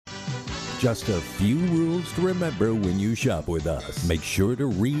Just a few rules to remember when you shop with us. Make sure to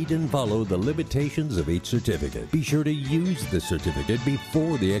read and follow the limitations of each certificate. Be sure to use the certificate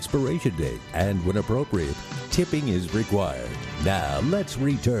before the expiration date. And when appropriate, tipping is required. Now, let's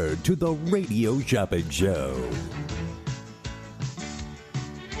return to the Radio Shopping Show.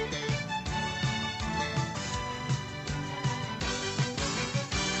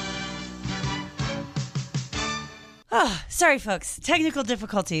 Oh, sorry, folks. Technical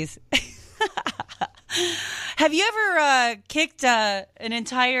difficulties. Have you ever kicked an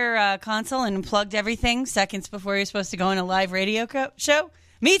entire console and plugged everything seconds before you're supposed to go on a live radio show?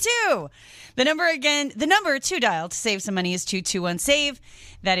 Me too. The number to dial to save some money is 221-SAVE.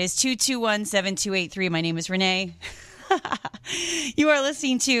 That is 221-7283. My name is Renee. You are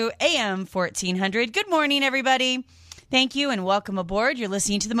listening to AM 1400. Good morning, everybody. Thank you and welcome aboard. You're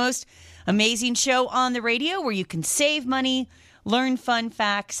listening to the most amazing show on the radio where you can save money, learn fun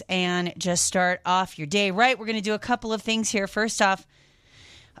facts, and just start off your day right. We're going to do a couple of things here. First off,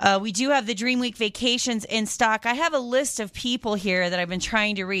 we do have the Dream Week vacations in stock. I have a list of people here that I've been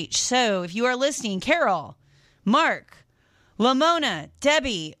trying to reach. So if you are listening, Carol, Mark, Lamona,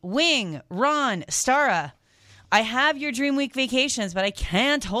 Debbie, Wing, Ron, Stara, I have your Dream Week vacations, but I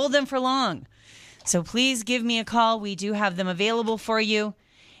can't hold them for long. So please give me a call. We do have them available for you.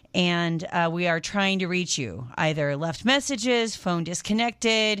 And we are trying to reach you. Either left messages, phone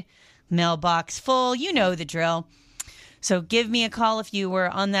disconnected, mailbox full. You know the drill. So give me a call if you were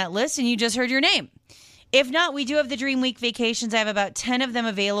on that list and you just heard your name. If not, we do have the Dream Week vacations. I have about 10 of them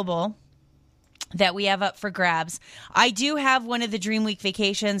available that we have up for grabs. I do have one of the Dream Week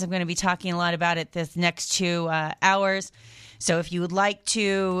vacations. I'm going to be talking a lot about it this next 2 hours. So if you would like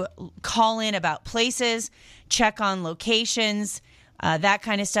to call in about places, check on locations, that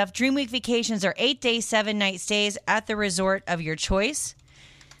kind of stuff. Dream Week vacations are 8-day, 7-night stays at the resort of your choice.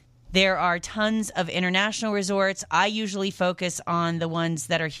 There are tons of international resorts. I usually focus on the ones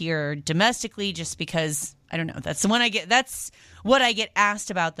that are here domestically just because, I don't know, that's what I get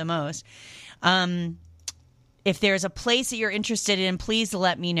asked about the most. If there's a place that you're interested in, please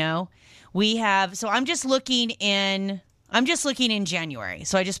let me know. I'm just looking in January.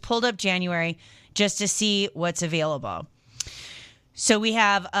 So I just pulled up January just to see what's available. So we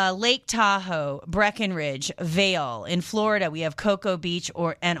have Lake Tahoe, Breckenridge, Vail. In Florida, we have Cocoa Beach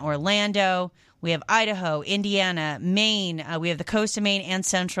and Orlando. We have Idaho, Indiana, Maine. We have the coast of Maine and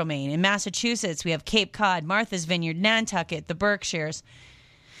central Maine. In Massachusetts, we have Cape Cod, Martha's Vineyard, Nantucket, the Berkshires.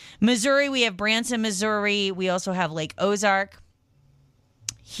 Missouri, we have Branson, Missouri. We also have Lake Ozark.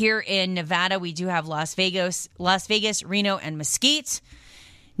 Here in Nevada, we do have Las Vegas, Reno, and Mesquite.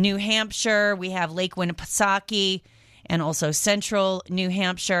 New Hampshire, we have Lake Winnipesaukee. And also central New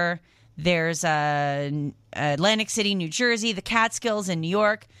Hampshire. There's Atlantic City, New Jersey, the Catskills in New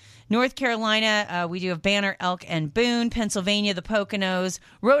York. North Carolina, we do have Banner, Elk, and Boone. Pennsylvania, the Poconos.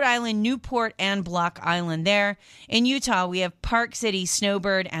 Rhode Island, Newport, and Block Island there. In Utah, we have Park City,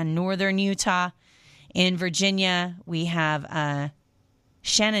 Snowbird, and Northern Utah. In Virginia, we have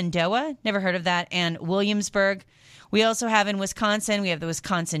Shenandoah, never heard of that, and Williamsburg. We also have in Wisconsin, we have the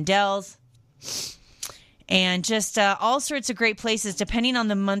Wisconsin Dells. And just all sorts of great places, depending on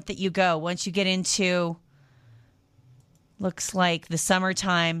the month that you go. Once you get into, looks like the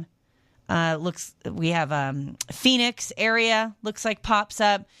summertime, we have Phoenix area, looks like pops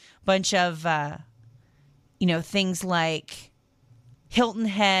up. Bunch of, things like Hilton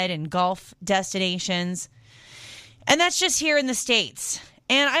Head and golf destinations. And that's just here in the States.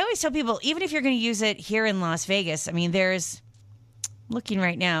 And I always tell people, even if you're going to use it here in Las Vegas, I mean, looking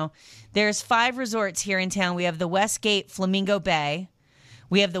right now, there's 5 resorts here in town. We have the Westgate Flamingo Bay.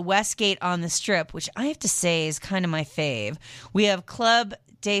 We have the Westgate on the Strip, which I have to say is kind of my fave. We have Club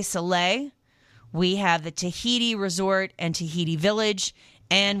des Soleil. We have the Tahiti Resort and Tahiti Village.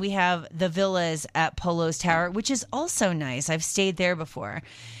 And we have the villas at Polo's Tower, which is also nice. I've stayed there before.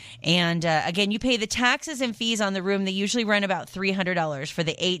 And again, you pay the taxes and fees on the room. They usually run about $300 for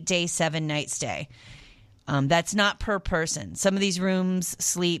the 8-day, 7-night stay. That's not per person. Some of these rooms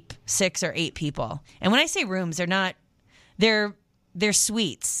sleep 6 or 8 people. And when I say rooms, they're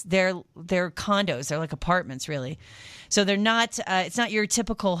suites. They're condos. They're like apartments, really. So they're not, it's not your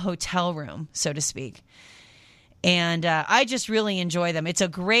typical hotel room, so to speak. And I just really enjoy them. It's a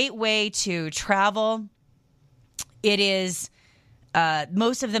great way to travel. It is,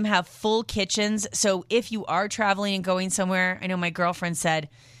 most of them have full kitchens. So if you are traveling and going somewhere, I know my girlfriend said,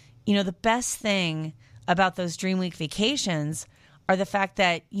 the best thing about those Dream Week vacations are the fact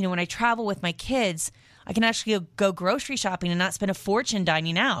that, when I travel with my kids, I can actually go grocery shopping and not spend a fortune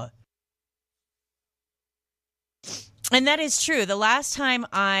dining out. And that is true. The last time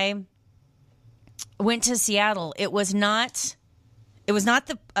I went to Seattle, it was not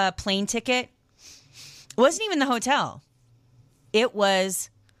the plane ticket. It wasn't even the hotel. It was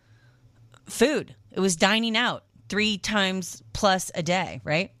food. It was dining out 3 times plus a day,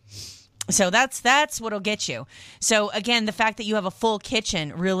 right? So that's what'll get you. So again, the fact that you have a full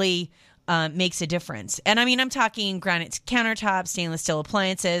kitchen really makes a difference. And I mean, I'm talking granite countertops, stainless steel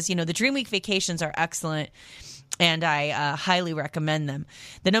appliances. You know, the Dream Week vacations are excellent, and I highly recommend them.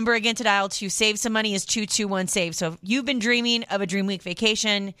 The number again to dial to save some money is 221-SAVE. So if you've been dreaming of a Dream Week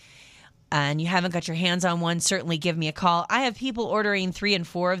vacation and you haven't got your hands on one, certainly give me a call. I have people ordering 3 and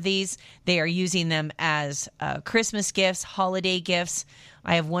 4 of these. They are using them as Christmas gifts, holiday gifts.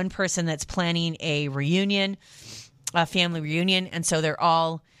 I have one person that's planning a reunion, a family reunion, and so they're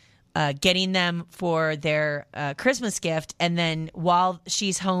all getting them for their Christmas gift. And then while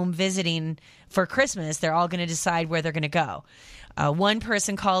she's home visiting for Christmas, they're all going to decide where they're going to go. One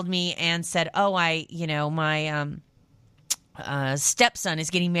person called me and said, my stepson is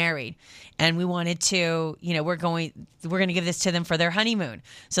getting married, and we wanted to, we're going to give this to them for their honeymoon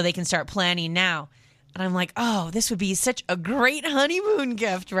so they can start planning now. And I'm like, oh, this would be such a great honeymoon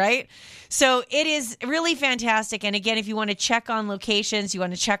gift, right? So it is really fantastic. And again, if you want to check on locations, you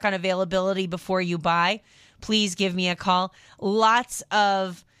want to check on availability before you buy, please give me a call. Lots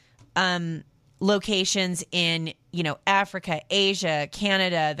of locations in, Africa, Asia,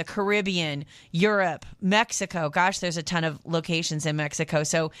 Canada, the Caribbean, Europe, Mexico. Gosh, there's a ton of locations in Mexico.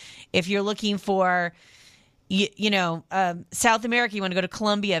 So if you're looking for South America, you want to go to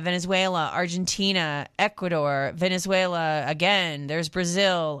Colombia, Venezuela, Argentina, Ecuador, Venezuela, again, there's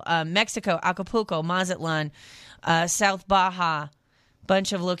Brazil, Mexico, Acapulco, Mazatlan, South Baja,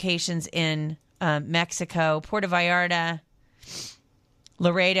 bunch of locations in Mexico, Puerto Vallarta,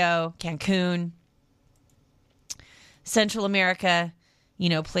 Laredo, Cancun, Central America,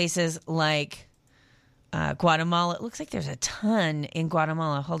 places like Guatemala. It looks like there's a ton in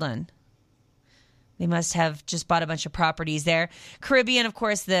Guatemala. Hold on. They must have just bought a bunch of properties there. Caribbean, of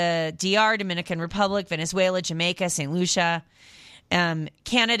course, the DR, Dominican Republic, Venezuela, Jamaica, St. Lucia.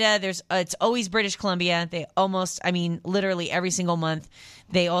 Canada, it's always British Columbia. They literally every single month.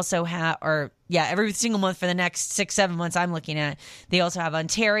 They also have, every single month for the next 6-7 months I'm looking at. They also have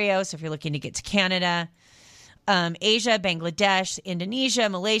Ontario, so if you're looking to get to Canada. Asia, Bangladesh, Indonesia,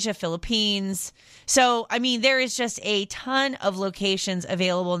 Malaysia, Philippines. So, there is just a ton of locations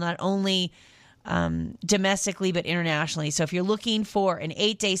available, not only domestically but internationally. So if you're looking for an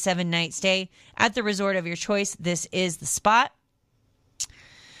 8-day, 7-night stay at the resort of your choice, this is the spot.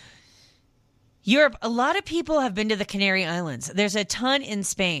 Europe, a lot of people have been to the Canary Islands. There's a ton in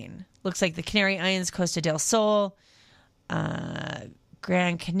Spain. Looks like the Canary Islands, Costa del Sol,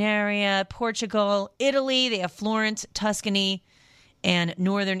 Gran Canaria, Portugal, Italy. They have Florence, Tuscany, and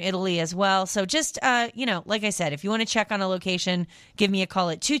northern Italy as well. So just, like I said, if you want to check on a location, give me a call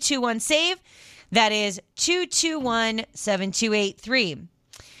at 221-SAVE. That is 221-7283.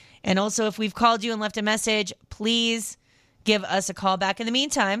 And also, if we've called you and left a message, please give us a call back. In the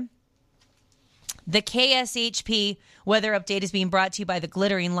meantime, the KSHP weather update is being brought to you by the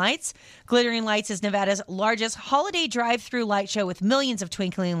Glittering Lights. Glittering Lights is Nevada's largest holiday drive-through light show with millions of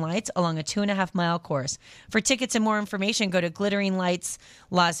twinkling lights along a 2.5-mile course. For tickets and more information, go to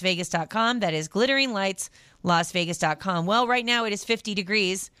glitteringlightslasvegas.com. That is glitteringlightslasvegas.com. Well, right now it is 50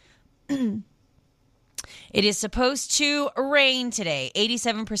 degrees. It is supposed to rain today.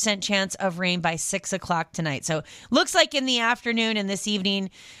 87% chance of rain by 6 o'clock tonight. So looks like in the afternoon and this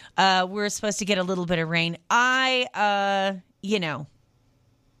evening, we're supposed to get a little bit of rain. I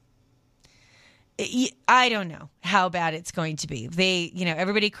don't know how bad it's going to be.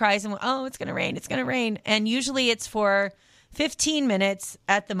 Everybody cries and, oh, it's going to rain. It's going to rain. And usually it's for 15 minutes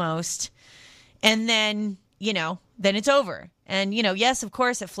at the most. And then, then it's over. And, yes, of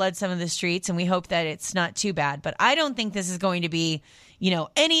course, it floods some of the streets, and we hope that it's not too bad. But I don't think this is going to be,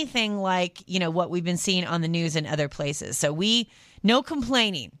 anything like, what we've been seeing on the news in other places. So no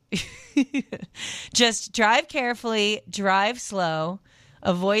complaining. Just drive carefully, drive slow,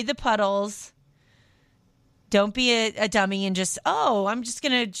 avoid the puddles. Don't be a dummy and I'm just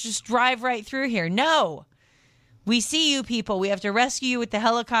going to just drive right through here. No, we see you people. We have to rescue you with the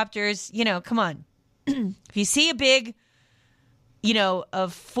helicopters. Come on. If you see a big,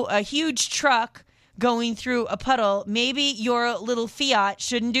 a huge truck going through a puddle, maybe your little Fiat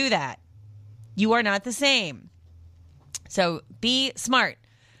shouldn't do that. You are not the same. So be smart.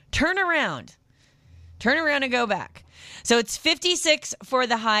 Turn around and go back. So it's 56 for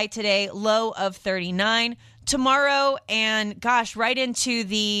the high today, low of 39. Tomorrow and right into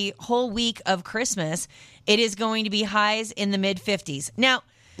the whole week of Christmas, it is going to be highs in the mid 50s. Now,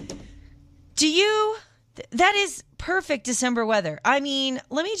 That is perfect December weather. I mean,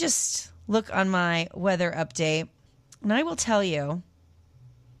 let me just look on my weather update, and I will tell you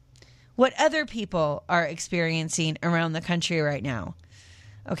what other people are experiencing around the country right now.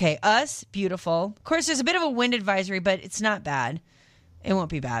 Okay, us, beautiful. Of course, there's a bit of a wind advisory, but it's not bad. It won't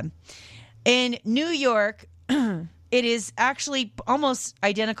be bad. In New York, it is actually almost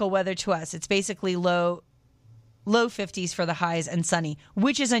identical weather to us. It's basically low 50s for the highs and sunny,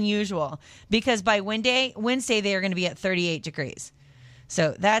 which is unusual because by Wednesday they are going to be at 38 degrees.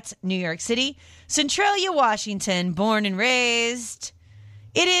 So that's New York City. Centralia, Washington, born and raised.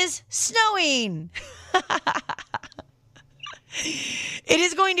 It is snowing. It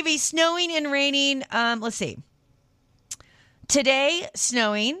is going to be snowing and raining. Let's see. Today,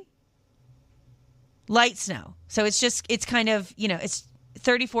 snowing, light snow. So it's kind of, it's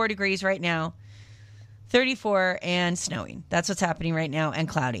 34 degrees right now. 34 and snowing. That's what's happening right now, and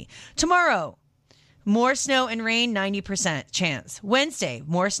cloudy. Tomorrow, more snow and rain, 90% chance. Wednesday,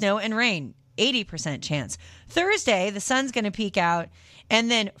 more snow and rain, 80% chance. Thursday, the sun's going to peek out.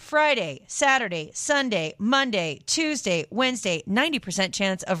 And then Friday, Saturday, Sunday, Monday, Tuesday, Wednesday, 90%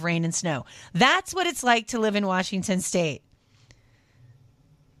 chance of rain and snow. That's what it's like to live in Washington State.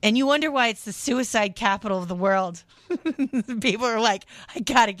 And you wonder why it's the suicide capital of the world. People are like, I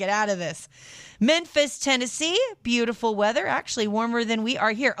got to get out of this. Memphis, Tennessee, beautiful weather, actually warmer than we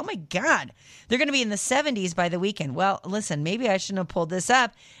are here. Oh my God, they're going to be in the 70s by the weekend. Well, listen, maybe I shouldn't have pulled this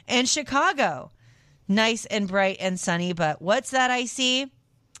up. And Chicago, nice and bright and sunny, but what's that I see?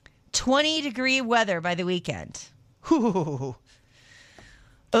 20-degree weather by the weekend. Ooh.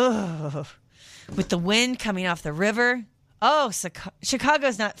 Ugh. With the wind coming off the river. Oh,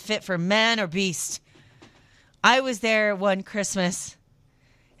 Chicago's not fit for man or beast. I was there one Christmas,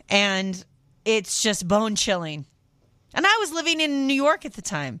 and it's just bone chilling. And I was living in New York at the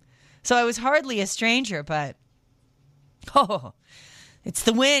time, so I was hardly a stranger, but it's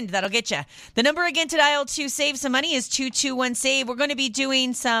the wind that'll get you. The number again to dial to save some money is 221-SAVE. We're going to be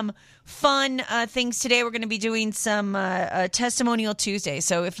doing some fun things today. We're going to be doing some Testimonial Tuesday.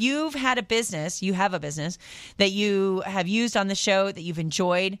 So if you've had a business, you have a business that you have used on the show that you've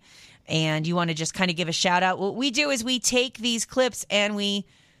enjoyed and you want to just kind of give a shout out, what we do is we take these clips and we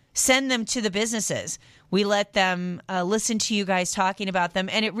send them to the businesses. We let them listen to you guys talking about them.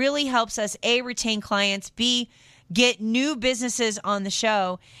 And it really helps us, A, retain clients, B, get new businesses on the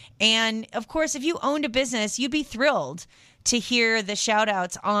show. And of course, if you owned a business, you'd be thrilled to hear the shout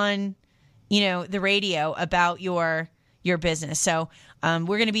outs on, the radio about your business. So we're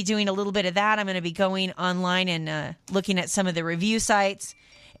going to be doing a little bit of that. I'm going to be going online and looking at some of the review sites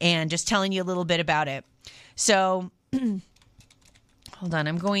and just telling you a little bit about it. So hold on.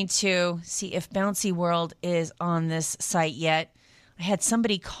 I'm going to see if Bouncy World is on this site yet. I had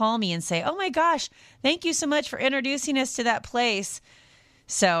somebody call me and say, oh my gosh, thank you so much for introducing us to that place.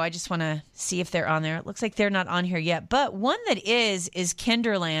 So I just want to see if they're on there. It looks like they're not on here yet. But one that is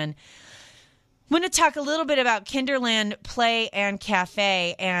Kinderland. I'm going to talk a little bit about Kinderland Play and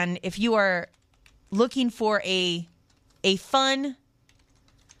Cafe. And if you are looking for a fun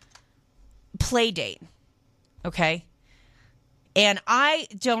play date, okay? And I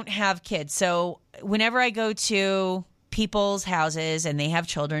don't have kids. So whenever I go to people's houses and they have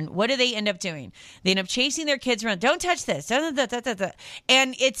children, what do they end up doing? They end up chasing their kids around. Don't touch this. And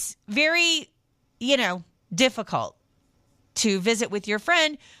it's very, difficult to visit with your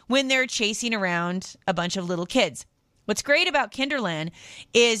friend when they're chasing around a bunch of little kids. What's great about Kinderland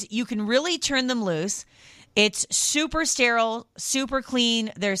is you can really turn them loose. It's super sterile, super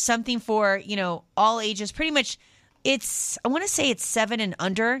clean. There's something for, all ages. Pretty much I want to say it's 7 and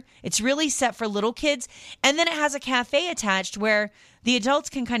under. It's really set for little kids. And then it has a cafe attached where the adults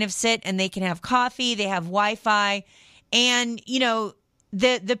can kind of sit and they can have coffee. They have Wi-Fi. And,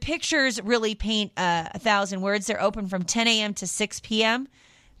 the pictures really paint 1,000 words. They're open from 10 a.m. to 6 p.m.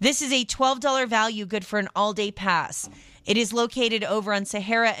 This is a $12 value, good for an all-day pass. It is located over on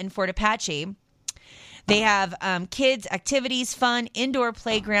Sahara and Fort Apache. They have kids, activities, fun, indoor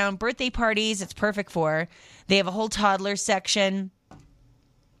playground, birthday parties. It's perfect for. They have a whole toddler section.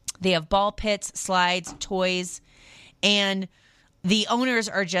 They have ball pits, slides, toys, and the owners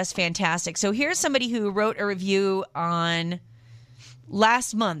are just fantastic. So here's somebody who wrote a review on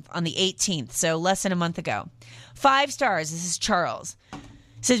last month on the 18th, so less than a month ago. 5 stars. This is Charles.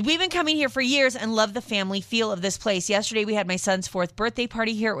 Says, we've been coming here for years and love the family feel of this place. Yesterday, we had my son's 4th birthday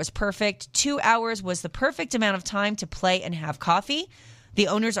party here. It was perfect. 2 hours was the perfect amount of time to play and have coffee. The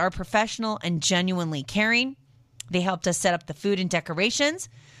owners are professional and genuinely caring. They helped us set up the food and decorations.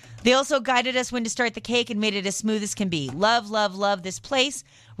 They also guided us when to start the cake and made it as smooth as can be. Love, love, love this place.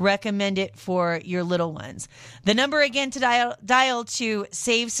 Recommend it for your little ones. The number again to dial to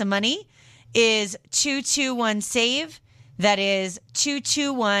save some money is 221-SAVE. That is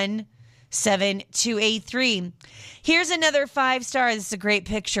 221-7283. Here's another 5-star. This is a great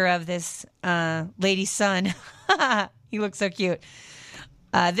picture of this lady's son. He looks so cute.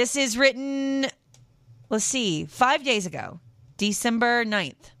 This is written, 5 days ago, December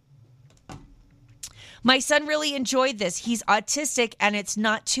 9th. My son really enjoyed this. He's autistic and it's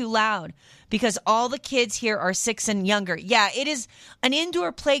not too loud because all the kids here are 6 and younger. Yeah, it is an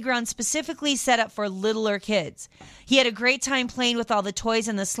indoor playground specifically set up for littler kids. He had a great time playing with all the toys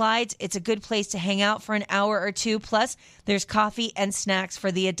and the slides. It's a good place to hang out for an hour or two. Plus, there's coffee and snacks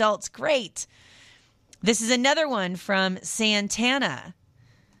for the adults. Great. This is another one from Santana.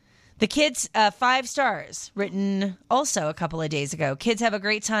 The kids, 5 stars, written also a couple of days ago. Kids have a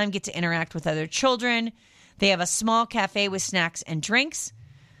great time, get to interact with other children. They have a small cafe with snacks and drinks.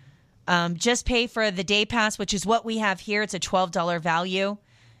 Just pay for the day pass, which is what we have here. It's a $12 value.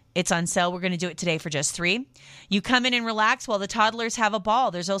 It's on sale. We're going to do it today for just $3. You come in and relax while the toddlers have a ball.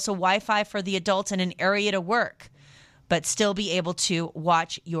 There's also Wi-Fi for the adults and an area to work, but still be able to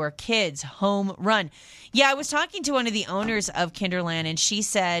watch your kids. Home run. Yeah, I was talking to one of the owners of Kinderland, and she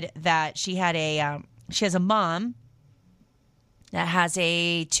said that she had she has a mom that has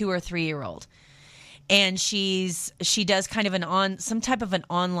a 2 or 3 year old, and she does kind of some type of an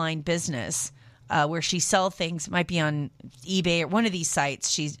online business where she sells things. It might be on eBay or one of these sites.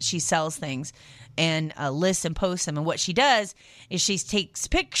 She sells things and lists and posts them. And what she does is she takes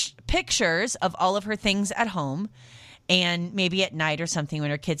pictures of all of her things at home, and maybe at night or something when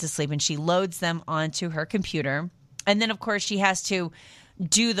her kid's asleep, and she loads them onto her computer. And then, of course, she has to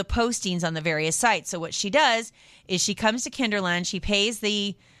do the postings on the various sites. So what she does is she comes to Kinderland, she pays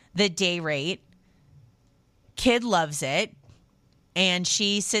the day rate, kid loves it, and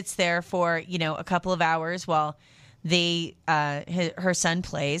she sits there for, a couple of hours while her son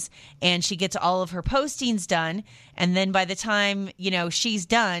plays, and she gets all of her postings done. And then by the time, she's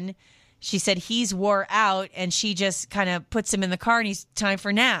done, she said he's wore out, and she just kind of puts him in the car and he's time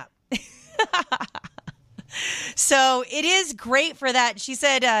for nap. So it is great for that. She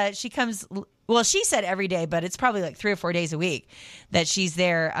said she said every day, but it's probably like 3 or 4 days a week that she's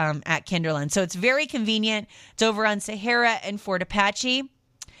there at Kinderland. So it's very convenient. It's over on Sahara and Fort Apache,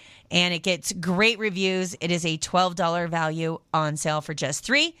 and it gets great reviews. It is a $12 value on sale for just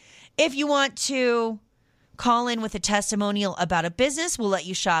 $3. If you want to call in with a testimonial about a business, we'll let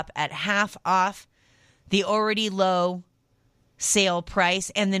you shop at half off the already low sale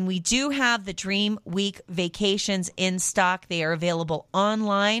price. And then we do have the Dream Week vacations in stock. They are available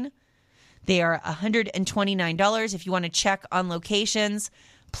online. They are $129. If you want to check on locations,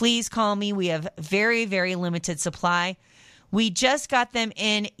 please call me. We have very, very limited supply. We just got them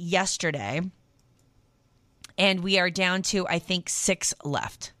in yesterday, and we are down to, I think, 6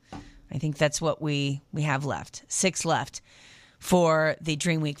 left. I think that's what we have left. 6 left for the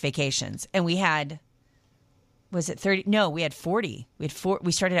Dream Week vacations. And we had, was it 30? No, we had 40.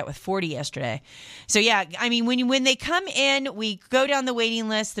 We started out with 40 yesterday. So yeah, I mean, when they come in, we go down the waiting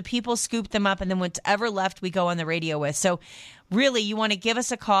list, the people scoop them up, and then whatever left we go on the radio with. So really, you want to give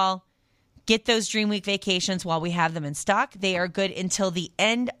us a call, get those Dream Week vacations while we have them in stock. They are good until the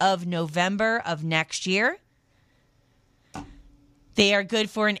end of November of next year. They are good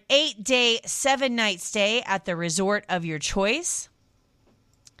for an 8-day, 7-night stay at the resort of your choice.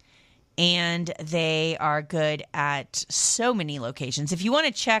 And they are good at so many locations. If you want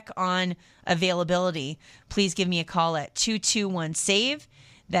to check on availability, please give me a call at 221-SAVE.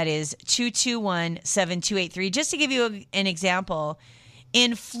 That is 221-7283. Just to give you an example,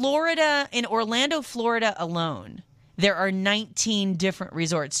 in Orlando, Florida alone, there are 19 different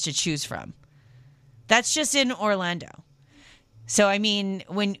resorts to choose from. That's just in Orlando. So, I mean,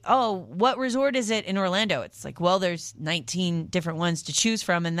 what resort is it in Orlando? It's like, well, there's 19 different ones to choose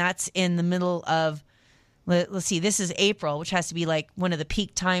from, and that's in the middle of, let's see, this is April, which has to be like one of the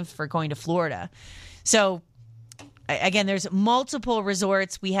peak times for going to Florida. So, again, there's multiple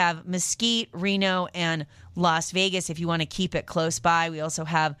resorts. We have Mesquite, Reno, and Las Vegas if you want to keep it close by. We also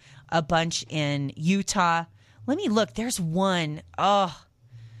have a bunch in Utah. Let me look. There's one. Oh,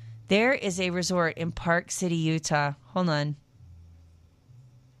 there is a resort in Park City, Utah. Hold on.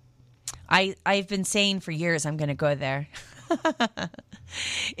 I've been saying for years I'm going to go there.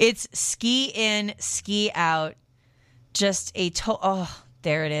 It's ski in, ski out. Just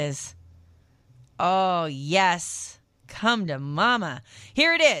there it is. Oh, yes. Come to mama.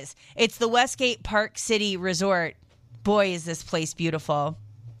 Here it is. It's the Westgate Park City Resort. Boy, is this place beautiful.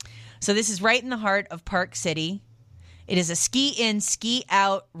 So this is right in the heart of Park City. It is a ski-in,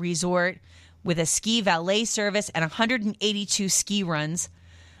 ski-out resort with a ski valet service and 182 ski runs.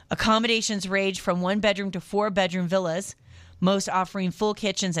 Accommodations range from 1-bedroom to 4-bedroom villas, most offering full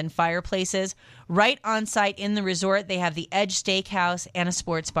kitchens and fireplaces. Right on site in the resort, they have the Edge Steakhouse and a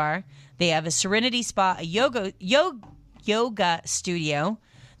sports bar. They have a Serenity Spa, a yoga studio.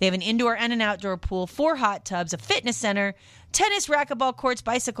 They have an indoor and an outdoor pool, 4 hot tubs, a fitness center, tennis, racquetball courts,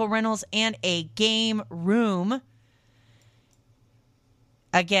 bicycle rentals, and a game room.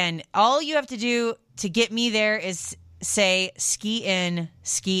 Again, all you have to do to get me there is say ski in,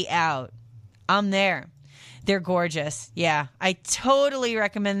 ski out. I'm there. They're gorgeous. Yeah, I totally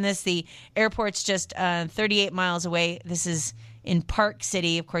recommend this. The airport's just 38 miles away. This is in Park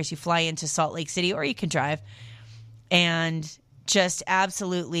City. Of course, you fly into Salt Lake City or you can drive. And just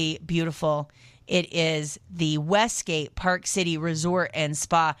absolutely beautiful. It is the Westgate Park City Resort and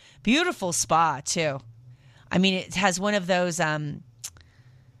Spa. Beautiful spa, too. I mean, it has one of those...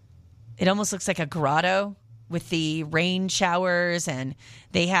 It almost looks like a grotto with the rain showers, and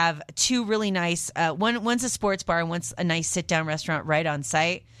they have 2 really nice, one's a sports bar and one's a nice sit-down restaurant right on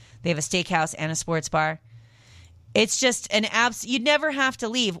site. They have a steakhouse and a sports bar. It's just an you'd never have to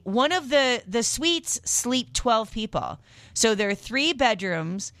leave. One of the suites sleep 12 people. So there are 3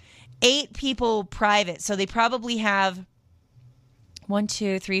 bedrooms, 8 people private. So they probably have 1,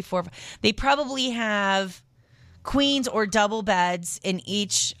 2, 3, 4. They probably have queens or double beds in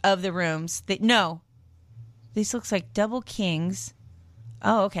each of the rooms. This looks like double kings.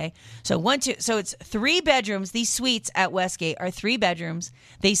 Oh, okay. So 1, 2. So it's 3 bedrooms. These suites at Westgate are 3 bedrooms.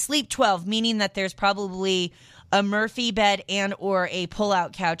 They sleep 12, meaning that there's probably a Murphy bed and or a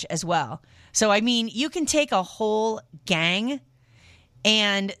pull-out couch as well. So, I mean, you can take a whole gang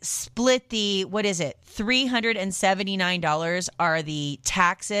and split the, what is it? $379 are the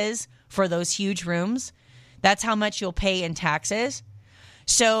taxes for those huge rooms. That's how much you'll pay in taxes.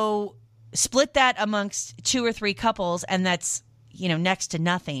 So split that amongst 2 or 3 couples, and that's, next to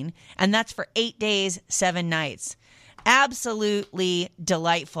nothing. And that's for 8 days, 7 nights. Absolutely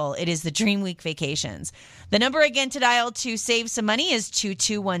delightful. It is the Dream Week Vacations. The number again to dial to save some money is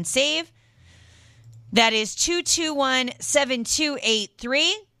 221-SAVE. That is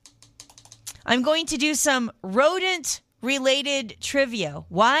 221-7283. I'm going to do some rodent-related trivia.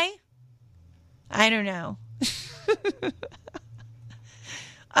 Why? I don't know.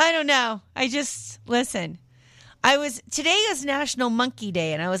 I don't know. Listen. Today is National Monkey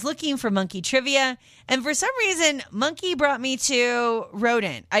Day, and I was looking for monkey trivia, and for some reason, monkey brought me to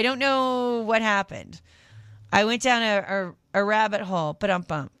rodent. I don't know what happened. I went down a rabbit hole,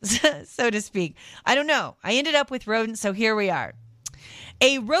 so to speak. I don't know. I ended up with rodent, so here we are.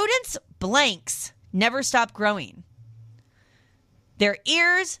 A rodent's blanks never stop growing. Their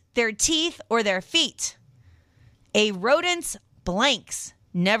ears, their teeth, or their feet. A rodent's blanks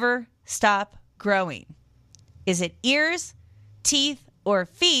never stop growing. Is it ears, teeth, or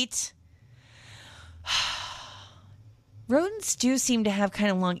feet? Rodents do seem to have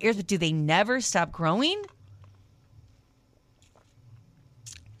kind of long ears, but do they never stop growing?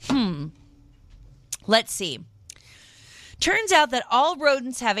 Let's see. Turns out that all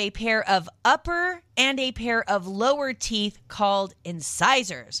rodents have a pair of upper and a pair of lower teeth called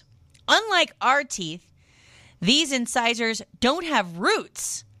incisors. Unlike our teeth, these incisors don't have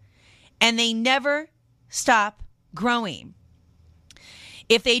roots, and they never stop growing.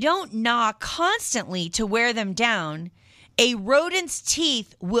 If they don't gnaw constantly to wear them down, a rodent's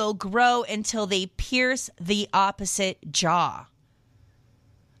teeth will grow until they pierce the opposite jaw.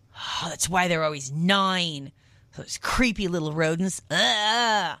 Oh, that's why they're always gnawing. Those creepy little rodents.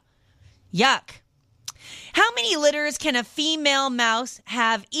 Ugh. Yuck. How many litters can a female mouse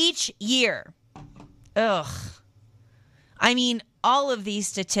have each year? Ugh. I mean, all of these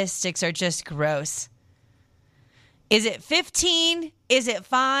statistics are just gross. Is it 15? Is it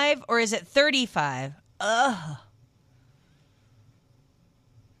 5? Or is it 35? Ugh.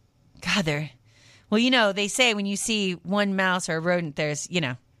 God, well, they say when you see one mouse or a rodent, there's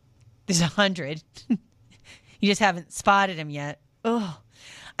 100. You just haven't spotted them yet. Oh,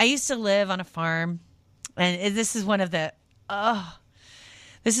 I used to live on a farm, and this is one of the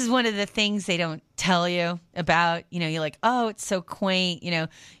things they don't tell you about. You're like, oh, it's so quaint.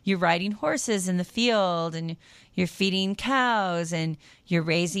 You're riding horses in the field, and you're feeding cows, and you're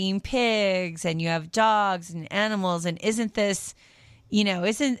raising pigs, and you have dogs and animals. And isn't this,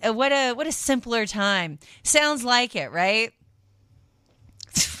 what a simpler time? Sounds like it, right?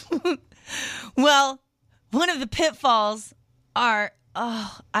 Well, one of the pitfalls are,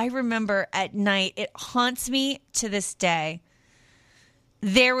 I remember at night, it haunts me to this day.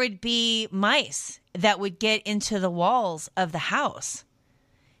 there would be mice that would get into the walls of the house.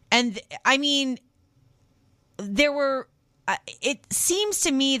 And I mean, it seems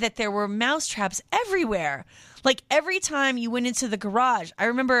to me that there were mouse traps everywhere. Like every time you went into the garage, I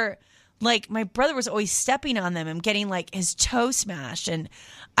remember like my brother was always stepping on them and getting like his toe smashed. And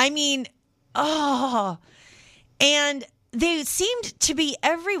I mean, and they seemed to be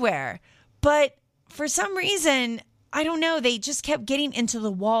everywhere. But for some reason, I don't know, they just kept getting into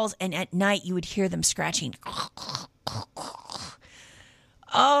the walls, and at night you would hear them scratching.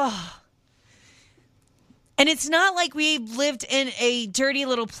 Oh. And it's not like we lived in a dirty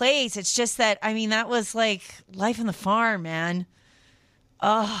little place. It's just that, I mean, that was like life on the farm, man.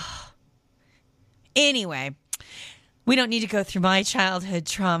 Oh. Anyway, we don't need to go through my childhood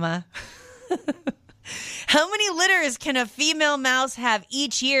trauma. How many litters can a female mouse have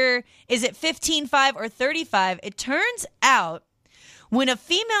each year? Is it 15, 5, or 35? It turns out when a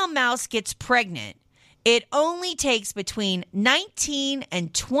female mouse gets pregnant, it only takes between 19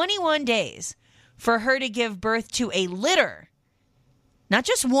 and 21 days for her to give birth to a litter, not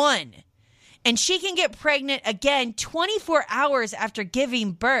just one. And she can get pregnant again 24 hours after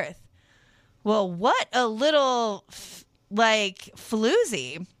giving birth. Well, what a little,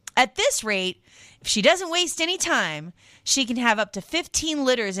 floozy. At this rate, if she doesn't waste any time, she can have up to 15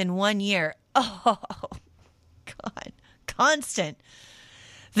 litters in 1 year. Oh, God. Constant.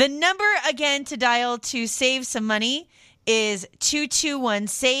 The number, again, to dial to save some money is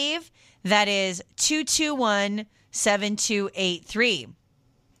 221-SAVE. That is 221-7283.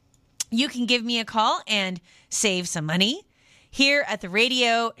 You can give me a call and save some money here at the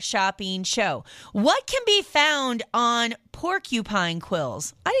Radio Shopping Show. What can be found on porcupine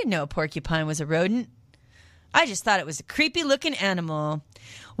quills? I didn't know a porcupine was a rodent. I just thought it was a creepy looking animal.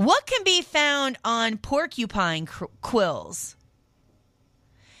 What can be found on porcupine quills?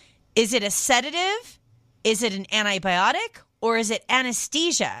 Is it a sedative? Is it an antibiotic? Or is it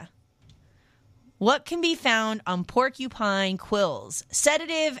anesthesia? What can be found on porcupine quills?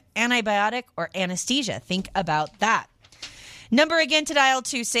 Sedative, antibiotic, or anesthesia? Think about that. Number again to dial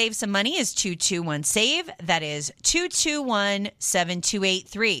to save some money is 221-SAVE. That is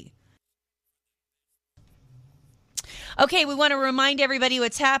 221-7283. Okay, we want to remind everybody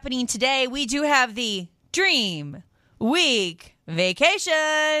what's happening today. We do have the Dream Week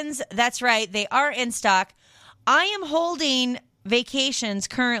vacations. That's right. They are in stock. I am holding vacations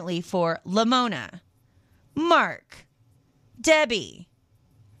currently for Lamona, Mark, Debbie,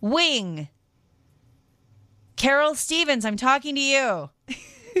 Wing, Carol Stevens, I'm talking to you.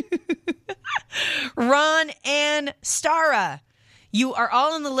 Ron and Stara. You are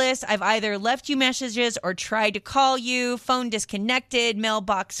all on the list. I've either left you messages or tried to call you. Phone disconnected,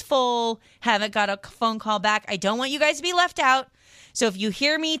 mailbox full, haven't got a phone call back. I don't want you guys to be left out. So if you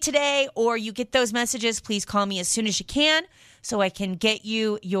hear me today or you get those messages, please call me as soon as you can so I can get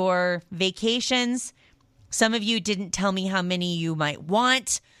you your vacations. Some of you didn't tell me how many you might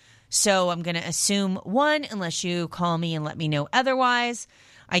want, so I'm going to assume one unless you call me and let me know otherwise.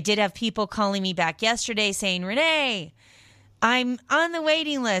 I did have people calling me back yesterday saying, Renee, I'm on the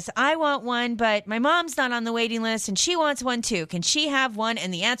waiting list. I want one, but my mom's not on the waiting list and she wants one too. Can she have one?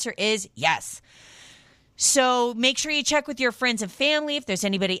 And the answer is yes. So make sure you check with your friends and family if there's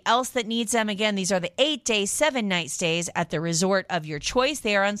anybody else that needs them. Again, these are the 8-day, 7-night stays at the resort of your choice.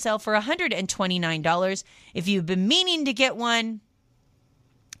 They are on sale for $129. If you've been meaning to get one,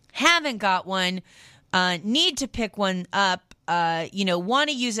 haven't got one, need to pick one up, want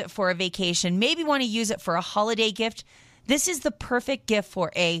to use it for a vacation, maybe want to use it for a holiday gift, this is the perfect gift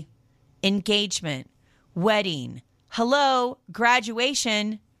for a engagement, wedding,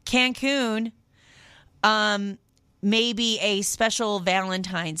 graduation, Cancun, maybe a special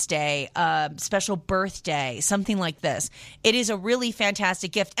Valentine's Day, special birthday, something like this. It is a really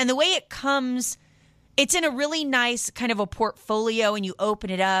fantastic gift. And the way it comes, it's in a really nice kind of a portfolio, and you open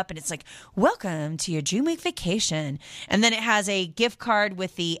it up and it's like, welcome to your Dream Week vacation. And then it has a gift card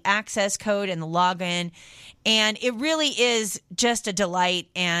with the access code and the login. And it really is just a delight.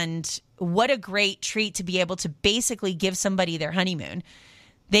 And what a great treat to be able to basically give somebody their honeymoon.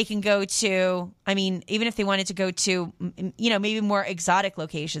 They can go to, even if they wanted to go to, maybe more exotic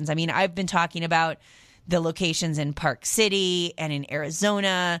locations. I've been talking about the locations in Park City and in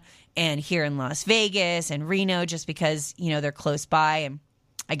Arizona and here in Las Vegas and Reno, just because, they're close by and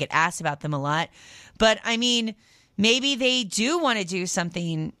I get asked about them a lot. But maybe they do want to do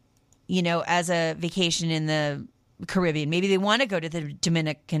something, as a vacation in the Caribbean. Maybe they want to go to the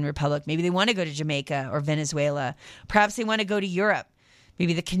Dominican Republic. Maybe they want to go to Jamaica or Venezuela. Perhaps they want to go to Europe.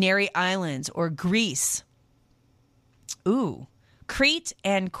 Maybe the Canary Islands or Greece. Ooh, Crete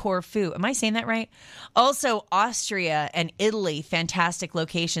and Corfu. Am I saying that right? Also, Austria and Italy, fantastic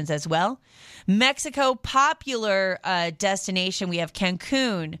locations as well. Mexico, popular destination. We have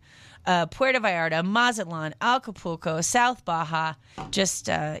Cancun, Puerto Vallarta, Mazatlan, Acapulco, South Baja, just,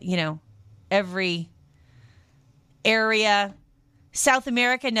 every area. South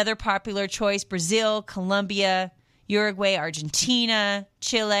America, another popular choice. Brazil, Colombia, Uruguay, Argentina,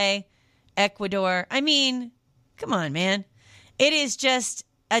 Chile, Ecuador. I mean, come on, man. It is just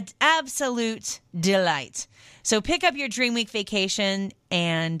an absolute delight. So pick up your Dream Week vacation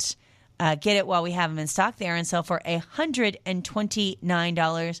and get it while we have them in stock. They are on sale for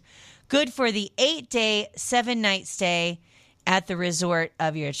 $129. Good for the 8-day, 7-night stay at the resort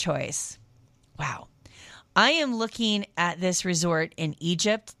of your choice. Wow. I am looking at this resort in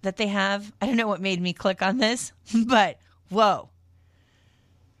Egypt that they have. I don't know what made me click on this, but whoa.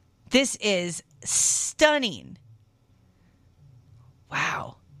 This is stunning.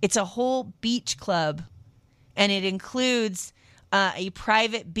 Wow. It's a whole beach club, and it includes a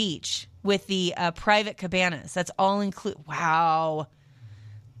private beach with the private cabanas. That's all included. Wow.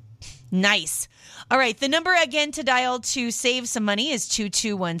 Nice. All right. The number again to dial to save some money is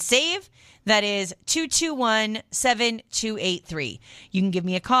 221-SAVE. That is 221-7283. You can give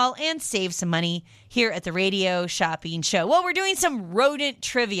me a call and save some money here at the Radio Shopping Show. Well, we're doing some rodent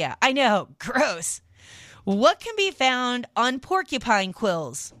trivia. I know, gross. What can be found on porcupine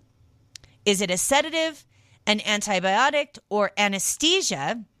quills? Is it a sedative, an antibiotic, or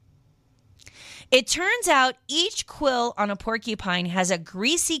anesthesia? It turns out each quill on a porcupine has a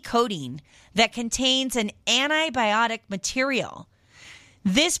greasy coating that contains an antibiotic material.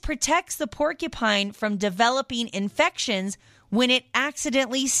 This protects the porcupine from developing infections when it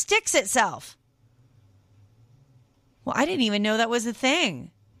accidentally sticks itself. Well, I didn't even know that was a thing.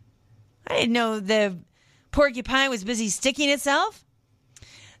 I didn't know the porcupine was busy sticking itself.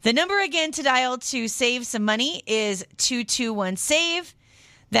 The number again to dial to save some money is 221-SAVE.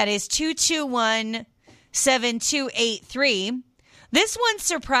 That is 221-7283. This one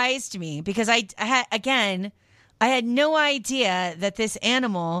surprised me because I had no idea that this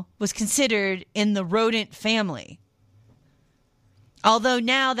animal was considered in the rodent family. Although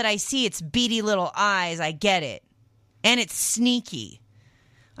now that I see its beady little eyes, I get it. And it's sneaky.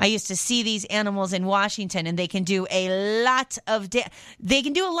 I used to see these animals in Washington, and they can do a lot of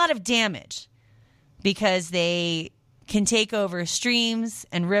damage because they can take over streams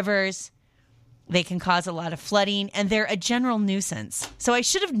and rivers. They can cause a lot of flooding, and they're a general nuisance. So I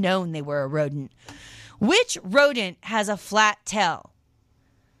should have known they were a rodent. Which rodent has a flat tail?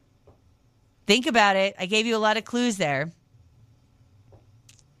 Think about it. I gave you a lot of clues there.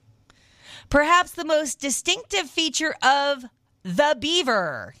 Perhaps the most distinctive feature of the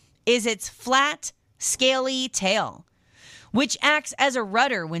beaver is its flat, scaly tail, which acts as a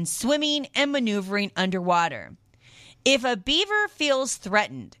rudder when swimming and maneuvering underwater. If a beaver feels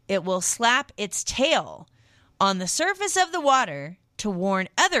threatened, it will slap its tail on the surface of the water to warn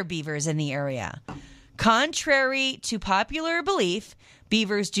other beavers in the area. Contrary to popular belief,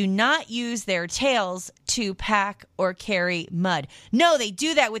 beavers do not use their tails to pack or carry mud. No, they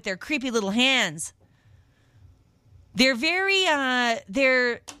do that with their creepy little hands. They're very,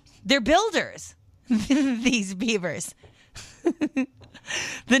 they're builders, these beavers.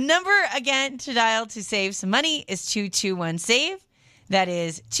 The number, again, to dial to save some money is 221-SAVE. That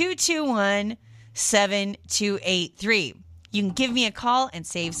is 221-7283. You can give me a call and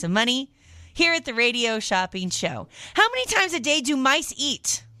save some money here at the Radio Shopping Show. How many times a day do mice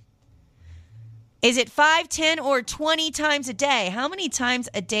eat? Is it 5, 10, or 20 times a day? How many times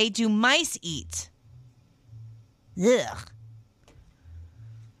a day do mice eat? Ugh.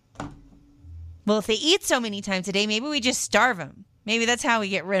 Well, if they eat so many times a day, maybe we just starve them. Maybe that's how we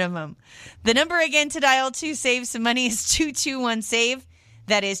get rid of them. The number again to dial to save some money is 221-SAVE.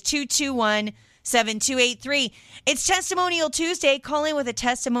 That is 221-7283. It's Testimonial Tuesday. Call in with a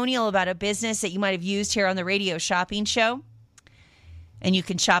testimonial about a business that you might have used here on the Radio Shopping Show. And you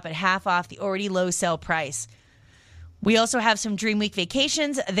can shop at half off the already low sale price. We also have some Dream Week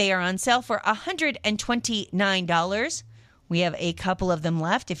vacations. They are on sale for $129. We have a couple of them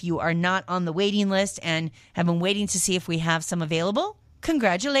left. If you are not on the waiting list and have been waiting to see if we have some available,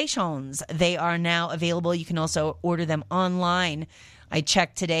 congratulations. They are now available. You can also order them online. I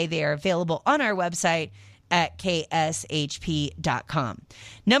checked today. They are available on our website at kshp.com.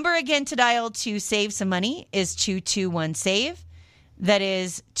 Number again to dial to save some money is 221-SAVE. That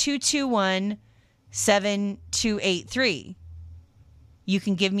is 221-7283. You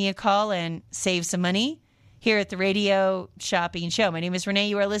can give me a call and save some money here at the Radio Shopping Show. My name is Renee.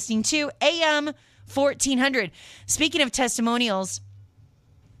 You are listening to AM 1-800-475-1400. Speaking of testimonials,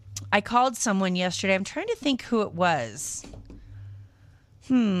 I called someone yesterday. I'm trying to think who it was.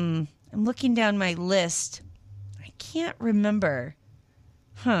 I'm looking down my list. I can't remember.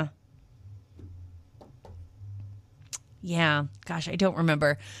 Yeah, gosh, I don't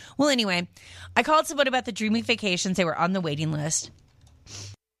remember. Well, anyway, I called someone about the Dream Week vacations. They were on the waiting list.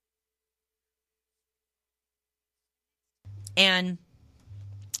 And,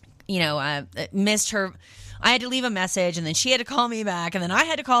 missed her. I had to leave a message, and then she had to call me back, and then I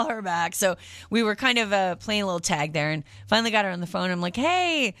had to call her back. So we were kind of playing a little tag there, and finally got her on the phone. I'm like,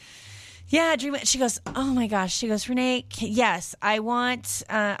 hey, yeah, Dream. She goes, oh my gosh. She goes, Renee, yes, I want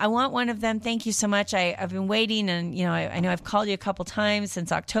one of them. Thank you so much. I've been waiting, and I know I've called you a couple times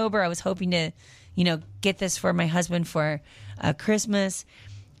since October. I was hoping to, get this for my husband for Christmas.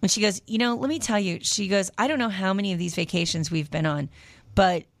 And she goes, let me tell you. She goes, I don't know how many of these vacations we've been on,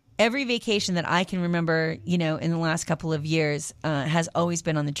 but every vacation that I can remember, in the last couple of years, has always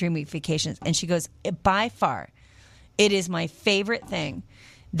been on the Dream Week vacations. And she goes, by far, it is my favorite thing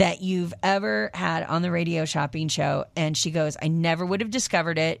that you've ever had on the radio shopping show. And she goes, I never would have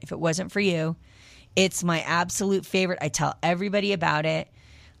discovered it if it wasn't for you. It's my absolute favorite. I tell everybody about it.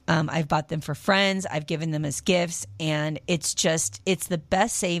 I've bought them for friends. I've given them as gifts. And it's the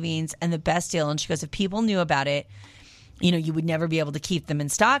best savings and the best deal. And she goes, if people knew about it, you would never be able to keep them in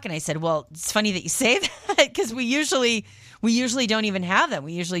stock. And I said, well, it's funny that you say that because we usually don't even have them.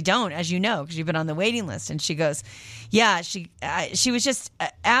 We usually don't, as you know, because you've been on the waiting list. And she goes, yeah, she was just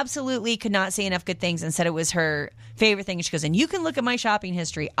absolutely could not say enough good things and said it was her favorite thing. And she goes, and you can look at my shopping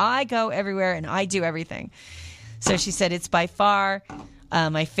history. I go everywhere and I do everything. So she said it's by far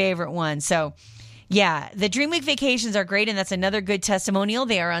my favorite one. So yeah, the Dream Week vacations are great, and that's another good testimonial.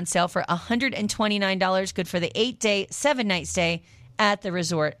 They are on sale for $129, good for the 8-day, 7-night stay at the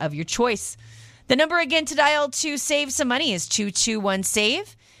resort of your choice. The number again to dial to save some money is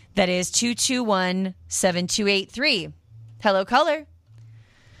 221-SAVE. That is 221-7283. Hello, caller.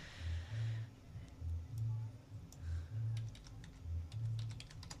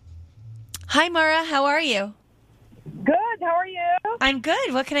 Hi, Mara. How are you? Good. How are you? I'm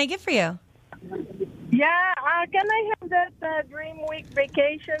good. What can I get for you? Yeah, can I have that Dream Week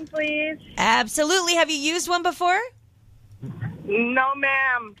vacation, please? Absolutely. Have you used one before? No,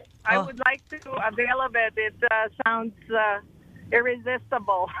 ma'am. I would like to avail of it. It sounds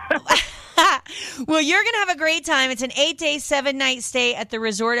irresistible. Well, you're going to have a great time. It's an 8-day, 7-night stay at the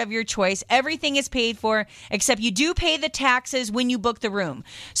resort of your choice. Everything is paid for, except you do pay the taxes when you book the room.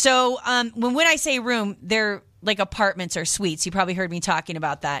 So when I say room, they're like apartments or suites. You probably heard me talking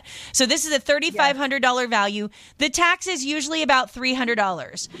about that. So this is a $3,500 value. The tax is usually about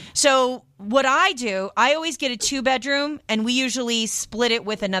 $300. So what I do, I always get a 2-bedroom, and we usually split it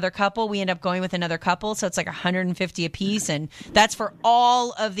with another couple. We end up going with another couple. So it's like $150 a piece. And that's for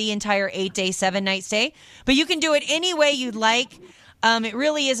all of the entire 8-day, 7-night stay. But you can do it any way you'd like. It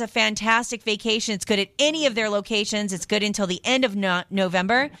really is a fantastic vacation. It's good at any of their locations. It's good until the end of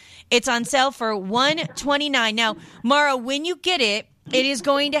November. It's on sale for $129. Now, Mara, when you get it, it is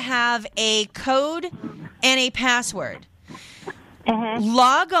going to have a code and a password.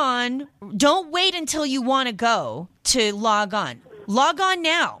 Log on. Don't wait until you want to go to log on. Log on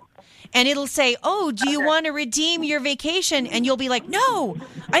now. And it'll say, oh, do you want to redeem your vacation? And you'll be like, no,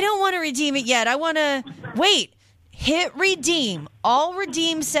 I don't want to redeem it yet. I want to wait. Hit redeem. All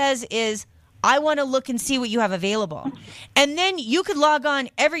redeem says is, I want to look and see what you have available. And then you could log on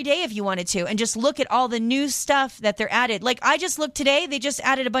every day if you wanted to and just look at all the new stuff that they're added. Like I just looked today, they just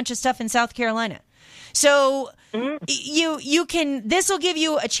added a bunch of stuff in South Carolina. So you can, this will give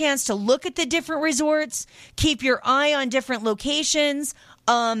you a chance to look at the different resorts, keep your eye on different locations,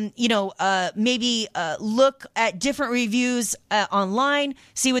 maybe look at different reviews online,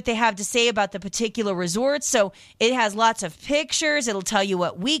 see what they have to say about the particular resorts. So it has lots of pictures. It'll tell you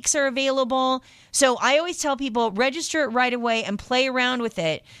what weeks are available. So I always tell people, register it right away and play around with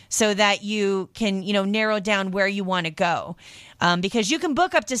it so that you can, narrow down where you want to go. Because you can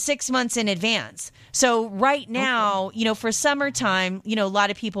book up to 6 months in advance. So right now, for summertime, a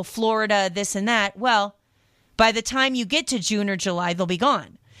lot of people, Florida, this and that. Well, by the time you get to June or July, they'll be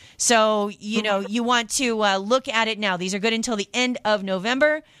gone. So, you want to look at it now. These are good until the end of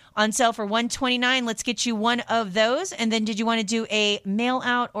November. On sale for $129. Let's get you one of those. And then did you want to do a mail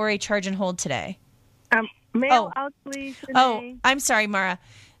out or a charge and hold today? Mail out, please. Today. Oh, I'm sorry, Mara.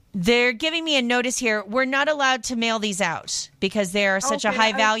 They're giving me a notice here. We're not allowed to mail these out because they are such a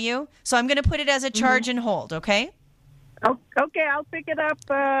high value. So I'm going to put it as a charge and hold, okay? Oh, okay, I'll pick it up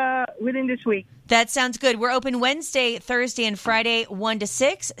within this week. That sounds good. We're open Wednesday, Thursday, and Friday, 1 to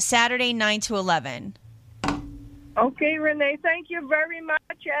 6, Saturday, 9 to 11. Okay, Renee, thank you very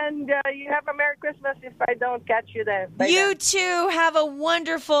much, and you have a Merry Christmas if I don't catch you then. You too. Have a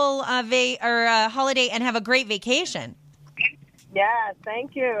wonderful holiday and have a great vacation. Yeah,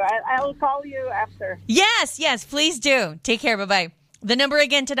 thank you. I'll call you after. Yes, please do. Take care. Bye-bye. The number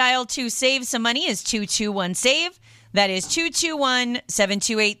again to dial to save some money is 221-SAVE. That is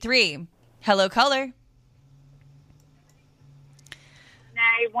 221-7283. Hello, caller.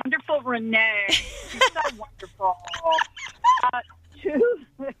 Wonderful Renee. You're so wonderful.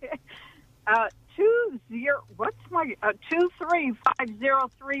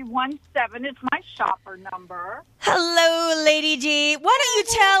 2350-317 is my shopper number. Hello, Lady D. Why don't you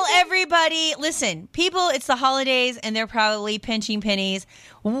tell everybody, listen, people, it's the holidays and they're probably pinching pennies.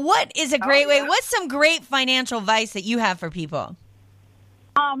 What is a great way? What's some great financial advice that you have for people?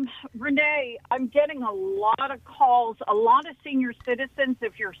 Renee, I'm getting a lot of calls, a lot of senior citizens,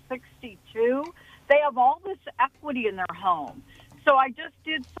 if you're 62, they have all this equity in their home. So I just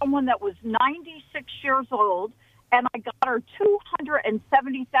did someone that was 96 years old, and I got her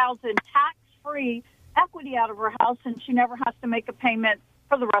 $270,000 tax-free equity out of her house, and she never has to make a payment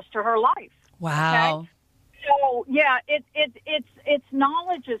for the rest of her life. Wow. Okay? So, yeah, it's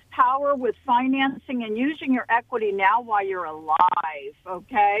knowledge is power with financing and using your equity now while you're alive,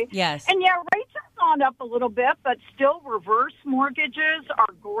 okay? Yes. And, yeah, rates have gone up a little bit, but still reverse mortgages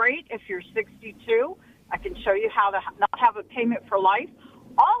are great if you're 62. I can show you how to not have a payment for life.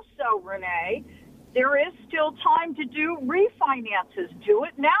 Also, Renee, there is still time to do refinances. Do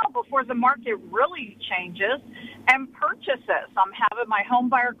it now before the market really changes and purchases. I'm having my home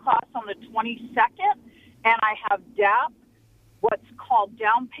buyer class on the 22nd. And I have DAP, what's called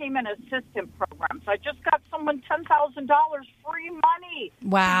Down Payment Assistance Programs. I just got someone $10,000 free money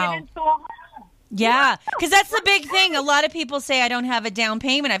Wow. to get into a home. Yeah, because that's the big thing. A lot of people say, I don't have a down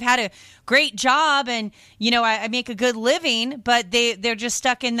payment. I've had a great job and, I make a good living, but they're just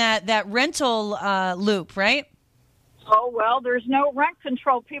stuck in that rental loop, right? Oh, well, there's no rent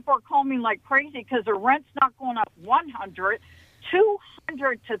control. People are calling me like crazy because the rent's not going up $100,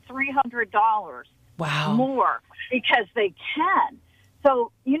 $200 to $300. Wow. More because they can.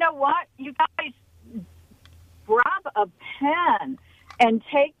 So, you know what? You guys grab a pen and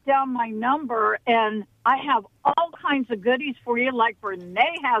take down my number, and I have all kinds of goodies for you, like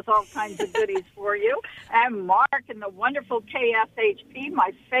Renee has all kinds of goodies for you, and Mark and the wonderful KSHP,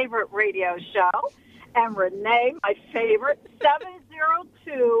 my favorite radio show, and Renee, my favorite,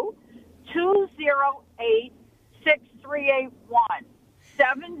 702-208-6381.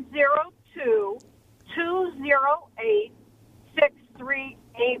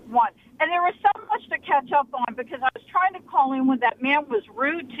 702-208-6381. And there was so much to catch up on because I was trying to call in when that man was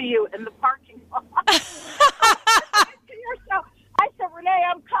rude to you in the parking lot. I said, Renee,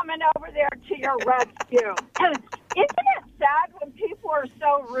 I'm coming over there to your rescue. Isn't it sad when people are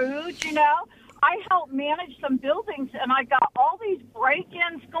so rude, I helped manage some buildings, and I got all these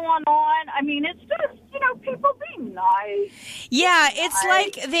break-ins going on. I mean, it's just, people being nice. Yeah, it's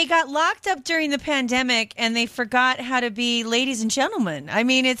like they got locked up during the pandemic, and they forgot how to be ladies and gentlemen. I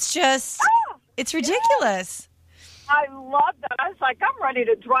mean, it's just, it's ridiculous. I love that. I was like, I'm ready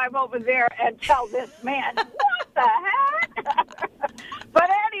to drive over there and tell this man, what the heck?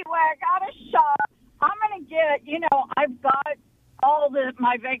 But anyway, I got a shop. I'm going to get, I've got all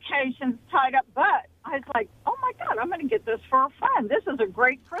my vacations tied up, but I was like, oh my God, I'm going to get this for a friend. This is a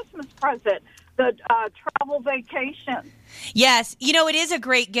great Christmas present, the travel vacation. Yes. It is a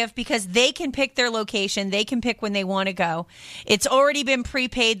great gift because they can pick their location. They can pick when they want to go. It's already been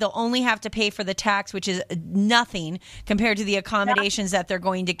prepaid. They'll only have to pay for the tax, which is nothing compared to the accommodations that they're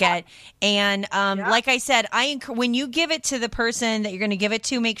going to get. And like I said, when you give it to the person that you're going to give it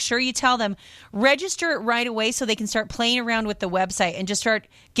to, make sure you tell them, register it right away so they can start playing around with the website and just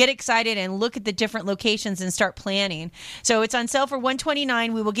get excited and look at the different locations and start planning. So it's on sale for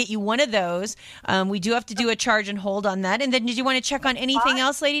 $129. We will get you one of those. We do have to do a charge and hold on that. And then did you want to check on anything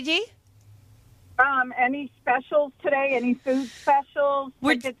else, Lady D? Any specials today? Any food specials?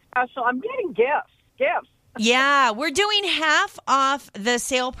 Ticket special? I'm getting gifts. Yeah, we're doing half off the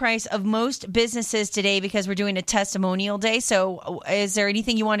sale price of most businesses today because we're doing a testimonial day. So is there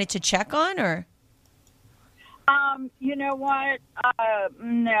anything you wanted to check on or? You know what?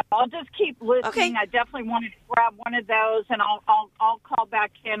 No, I'll just keep listening. Okay. I definitely wanted to grab one of those, and I'll call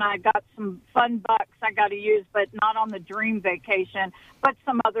back in. I got some fun bucks I got to use, but not on the dream vacation, but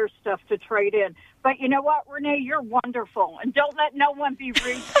some other stuff to trade in. But you know what, Renee? You're wonderful, and don't let no one be rude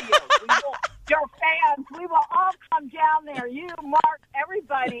to you. your fans. We will all come down there. You, Mark,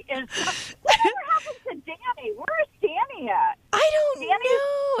 everybody is. Whatever happened to Danny? Where is Danny at? I don't know.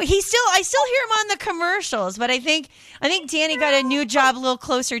 I still hear him on the commercials, but I think Danny got a new job a little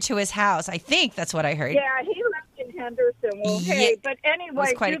closer to his house. I think that's what I heard. Yeah, he left in Henderson. Well, hey, but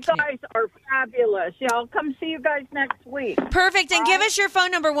anyway, you guys are fabulous. Yeah, I'll come see you guys next week. Perfect. And give us your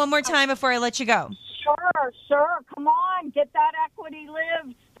phone number one more time before I let you go. Sure. Come on, get that equity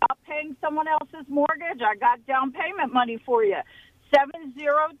live. Stop paying someone else's mortgage. I got down payment money for you.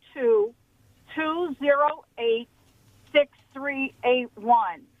 702-208-6381.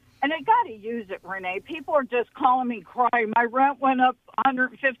 And I got to use it, Renee. People are just calling me crying. My rent went up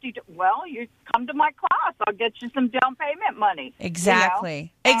 $150. Well, you come to my class. I'll get you some down payment money.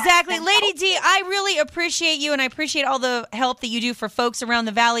 Exactly. You know? Exactly. Lady D, I really appreciate you, and I appreciate all the help that you do for folks around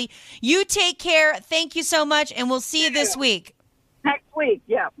the Valley. You take care. Thank you so much, and we'll see you this week. Next week.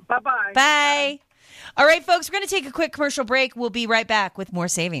 Yeah. Bye-bye. Bye. All right, folks, we're going to take a quick commercial break. We'll be right back with more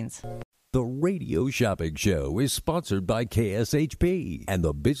savings. The Radio Shopping Show is sponsored by KSHP and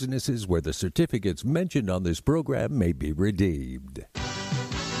the businesses where the certificates mentioned on this program may be redeemed.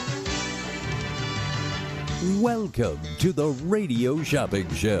 Welcome to the Radio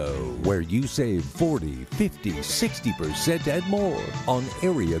Shopping Show, where you save 40, 50, 60% and more on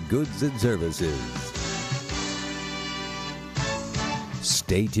area goods and services.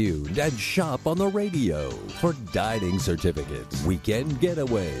 Stay tuned and shop on the radio for dining certificates, weekend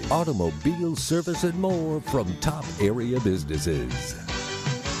getaway, automobile service, and more from top area businesses.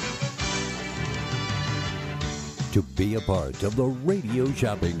 To be a part of the Radio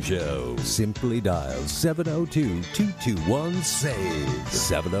Shopping Show, simply dial 702-221-SAVE,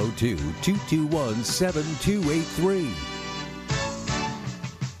 702-221-7283.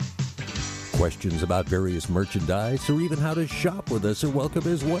 Questions about various merchandise or even how to shop with us are welcome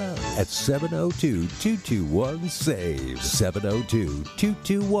as well at 702-221-SAVE,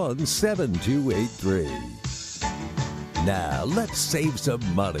 702-221-7283. Now, let's save some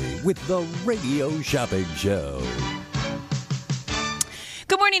money with the Radio Shopping Show.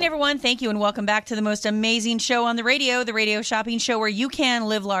 Good morning, everyone. Thank you, and welcome back to the most amazing show on the Radio Shopping Show, where you can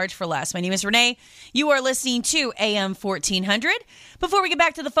live large for less. My name is Renee. You are listening to AM 1400. Before we get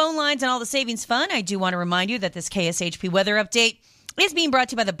back to the phone lines and all the savings fun, I do want to remind you that this KSHP weather update is being brought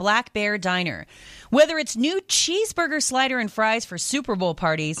to you by the Black Bear Diner. Whether it's new cheeseburger slider and fries for Super Bowl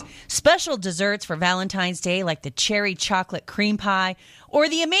parties, special desserts for Valentine's Day like the cherry chocolate cream pie, or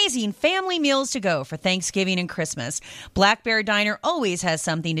the amazing family meals to go for Thanksgiving and Christmas, Black Bear Diner always has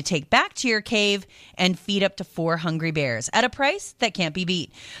something to take back to your cave and feed up to 4 hungry bears at a price that can't be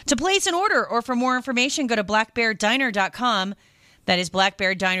beat. To place an order or for more information, go to blackbeardiner.com. That is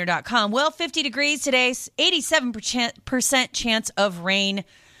blackbeardiner.com. Well, 50 degrees today, 87% chance of rain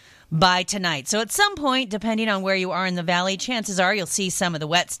by tonight. So at some point, depending on where you are in the valley, chances are you'll see some of the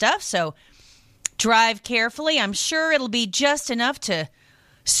wet stuff. So drive carefully. I'm sure it'll be just enough to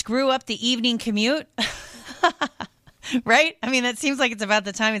screw up the evening commute. Right? I mean, that seems like it's about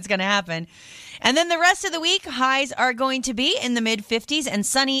the time it's going to happen. And then the rest of the week, highs are going to be in the mid-50s and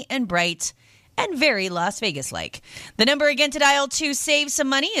sunny and bright and very Las Vegas-like. The number again to dial to save some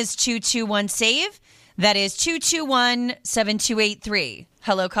money is 221-SAVE. That is 221-7283.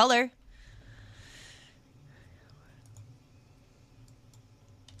 Hello, caller.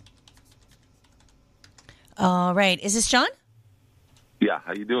 All right. Is this John? Yeah.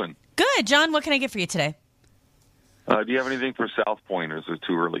 How you doing? Good. John, what can I get for you today? Do you have anything for South Point, or is it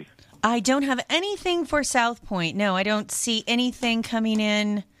too early? I don't have anything for South Point. No, I don't see anything coming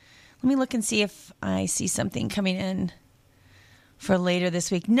in. Let me look and see if I see something coming in for later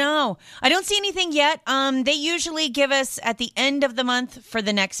this week. No, I don't see anything yet. They usually give us at the end of the month for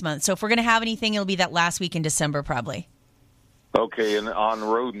the next month. So if we're going to have anything, it'll be that last week in December probably. Okay, and on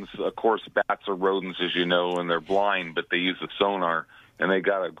rodents, of course, bats are rodents, as you know, and they're blind, but they use a sonar, and they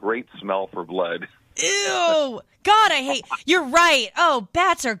got a great smell for blood. Ew! God, I hate... You're right. Oh,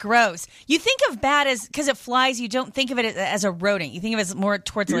 bats are gross. You think of bat as... Because it flies, you don't think of it as a rodent. You think of it as more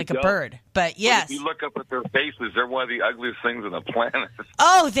towards like a bird. But yes. But if you look up at their faces, they're one of the ugliest things on the planet.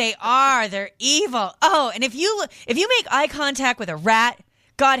 Oh, they are. They're evil. Oh, and if you make eye contact with a rat...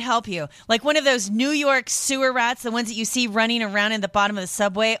 God help you. Like one of those New York sewer rats, the ones that you see running around in the bottom of the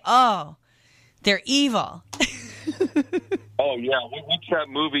subway. Oh, they're evil. Oh yeah, what's that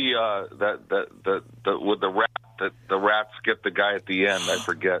movie that with the rat that the rats get the guy at the end? I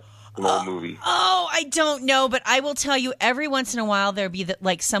forget the whole movie. Oh, I don't know, but I will tell you. Every once in a while, there'd be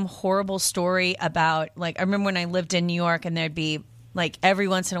like some horrible story about. Like I remember when I lived in New York, and there'd be like every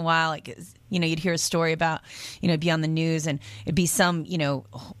once in a while, like you'd hear a story about, it'd be on the news, and it'd be some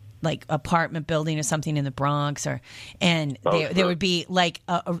like apartment building or something in the Bronx, and they would be like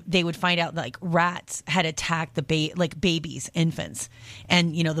they would find out like rats had attacked the babies, infants,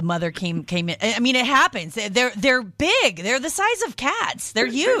 and the mother came in. I mean, it happens. They're big. They're the size of cats. They're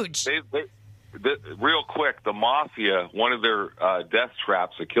huge. Real quick, the mafia, one of their death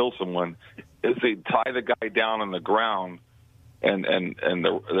traps to kill someone is they tie the guy down on the ground, and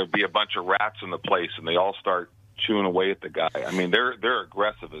there'll be a bunch of rats in the place, and they all start chewing away at the guy. I mean, they're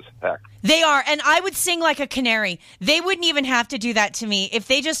aggressive as heck. They are, and I would sing like a canary. They wouldn't even have to do that to me. If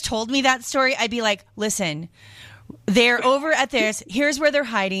they just told me that story, I'd be like, listen, they're over at this. Here's where they're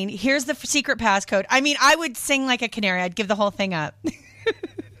hiding. Here's the secret passcode. I mean, I would sing like a canary. I'd give the whole thing up.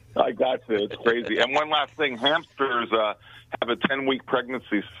 I got you. It's crazy. And one last thing, hamsters have a 10-week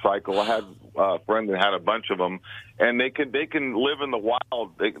pregnancy cycle. I had a friend that had a bunch of them, and they can live in the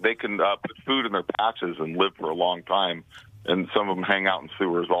wild. They can put food in their patches and live for a long time. And some of them hang out in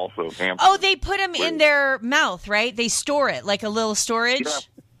sewers also. Hamsters. Oh, they put them in their mouth, right? They store it like a little storage. Yeah,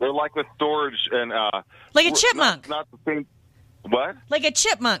 they're like a storage and like a chipmunk. Not the same. What? Like a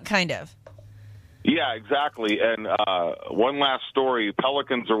chipmunk, kind of. Yeah, exactly. And one last story.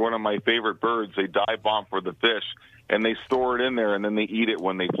 Pelicans are one of my favorite birds. They dive bomb for the fish, and they store it in there, and then they eat it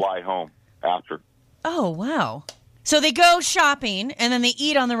when they fly home after. Oh, wow. So they go shopping, and then they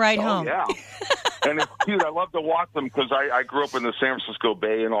eat on the ride home. Yeah. And it's cute. I love to watch them because I grew up in the San Francisco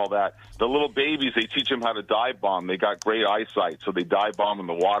Bay and all that. The little babies, they teach them how to dive bomb. They got great eyesight, so they dive bomb in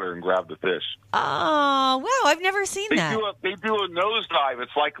the water and grab the fish. Oh, wow. I've never seen that. They do a nosedive.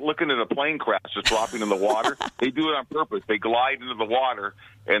 It's like looking at a plane crash just dropping in the water. They do it on purpose. They glide into the water,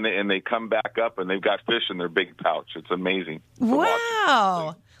 and they come back up, and they've got fish in their big pouch. It's amazing.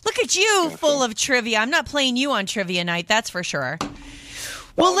 Wow. Look at you, full of trivia. I'm not playing you on trivia night, that's for sure.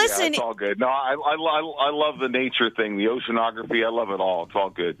 Well, listen. Yeah, it's all good. No, I love the nature thing, the oceanography. I love it all. It's all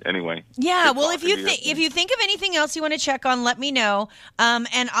good. Anyway. Yeah. Well, if you think of anything else you want to check on, let me know.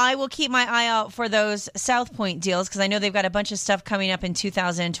 And I will keep my eye out for those South Point deals because I know they've got a bunch of stuff coming up in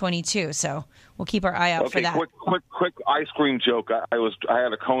 2022. So we'll keep our eye out for that. Quick ice cream joke. I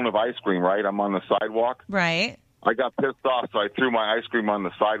had a cone of ice cream. Right. I'm on the sidewalk. Right. I got pissed off, so I threw my ice cream on the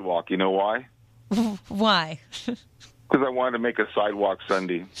sidewalk. You know why? Why? Because I wanted to make a sidewalk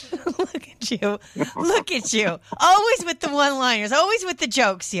sundae. Look at you. Look at you. Always with the one-liners. Always with the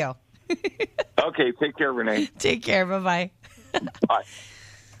jokes, you. Okay, take care, Renee. Take care. Bye-bye. Bye.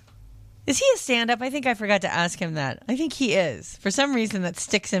 Is he a stand-up? I think I forgot to ask him that. I think he is. For some reason, that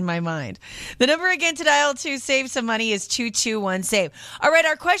sticks in my mind. The number again to dial to save some money is 221-SAVE. All right,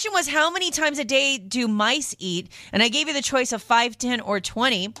 our question was, how many times a day do mice eat? And I gave you the choice of 5, 10, or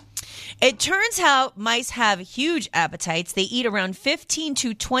 20. It turns out mice have huge appetites. They eat around 15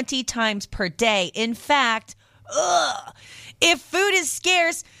 to 20 times per day. In fact, if food is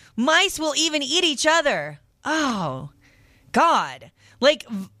scarce, mice will even eat each other. Oh, God. Like,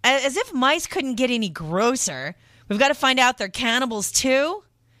 as if mice couldn't get any grosser. We've got to find out they're cannibals, too.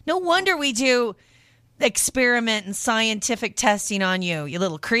 No wonder we do experiment and scientific testing on you, you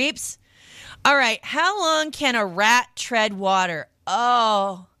little creeps. All right, how long can a rat tread water?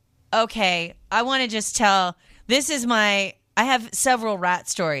 Oh, okay. I want to just tell, I have several rat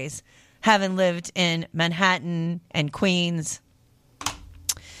stories, having lived in Manhattan and Queens.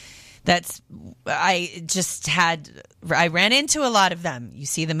 I ran into a lot of them. You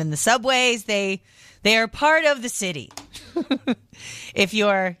see them in the subways. They are part of the city. If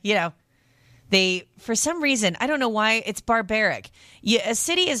you're, for some reason, I don't know why, it's barbaric. A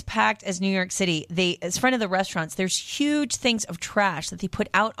city as packed as New York City, as front of the restaurants, there's huge things of trash that they put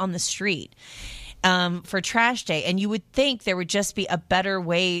out on the street for trash day. And you would think there would just be a better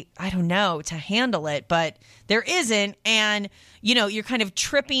way, I don't know, to handle it, but there isn't. And, you're kind of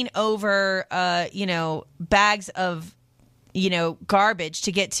tripping over, bags of, garbage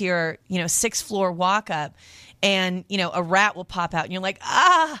to get to your, 6th floor walk up. And, a rat will pop out and you're like,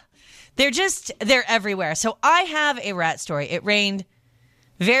 they're everywhere. So I have a rat story. It rained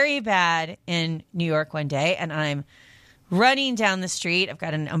very bad in New York one day, and I'm running down the street. I've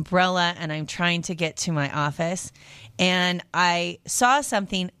got an umbrella, and I'm trying to get to my office. And I saw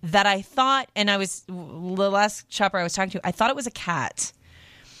something that I thought, and the last shopper I was talking to, I thought it was a cat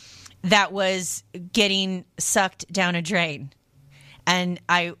that was getting sucked down a drain. And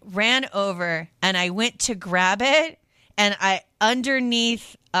I ran over, and I went to grab it, and I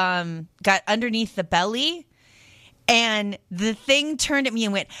got underneath the belly, and the thing turned at me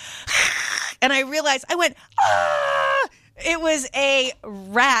and went, and I realized it was a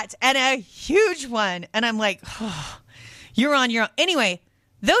rat, and a huge one. And I'm like, you're on your own. Anyway,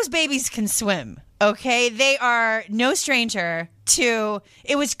 those babies can swim, okay? They are no stranger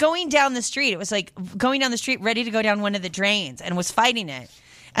it was going down the street. It was like going down the street, ready to go down one of the drains, and was fighting it.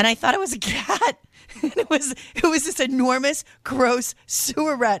 And I thought it was a cat. And it was this enormous, gross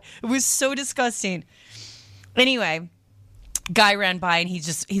sewer rat. It was so disgusting. Anyway, guy ran by and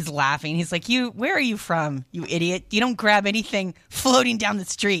he's laughing. He's like, where are you from, you idiot? You don't grab anything floating down the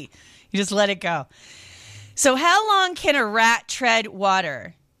street. You just let it go. So how long can a rat tread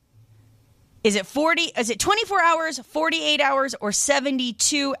water? Is it 24 hours, 48 hours, or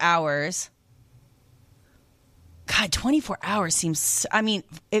 72 hours? God, 24 hours seems,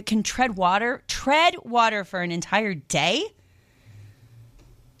 it can tread water for an entire day?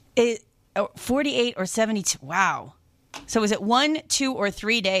 48 or 72, wow. So is it 1, 2, or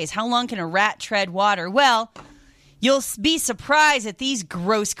 3 days? How long can a rat tread water? Well, you'll be surprised at these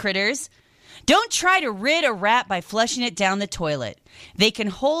gross critters. Don't try to rid a rat by flushing it down the toilet. They can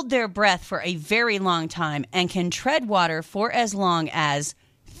hold their breath for a very long time and can tread water for as long as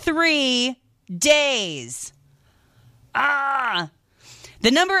 3 days.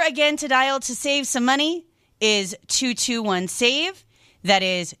 The number again to dial to save some money is 221-SAVE. That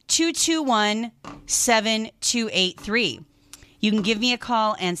is 221-7283. You can give me a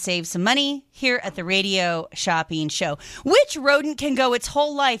call and save some money here at the Radio Shopping Show. Which rodent can go its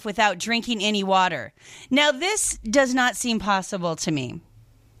whole life without drinking any water? Now, this does not seem possible to me.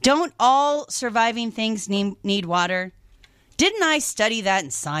 Don't all surviving things need water? Didn't I study that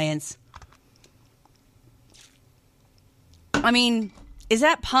in science? Is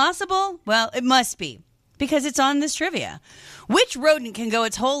that possible? Well, it must be, because it's on this trivia. Which rodent can go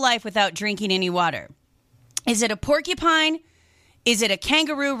its whole life without drinking any water? Is it a porcupine? Is it a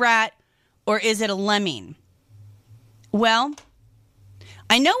kangaroo rat? Or is it a lemming? Well,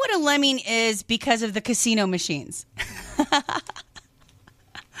 I know what a lemming is because of the casino machines.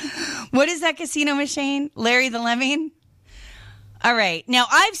 What is that casino machine? Larry the Lemming? All right. Now,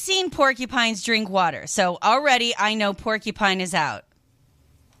 I've seen porcupines drink water, so already I know porcupine is out.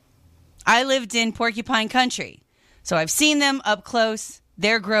 I lived in porcupine country, so I've seen them up close.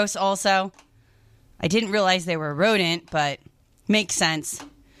 They're gross also. I didn't realize they were a rodent, but makes sense.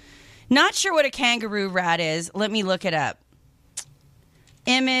 Not sure what a kangaroo rat is. Let me look it up.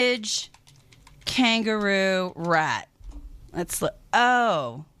 Image kangaroo rat. Let's look.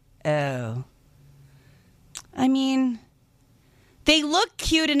 Oh. They look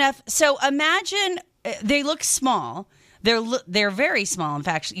cute enough. So imagine they look small. They're very small. In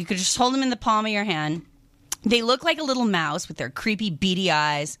fact, you could just hold them in the palm of your hand. They look like a little mouse with their creepy beady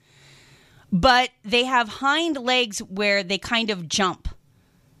eyes. But they have hind legs where they kind of jump.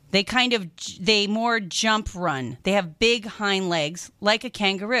 They more jump run. They have big hind legs like a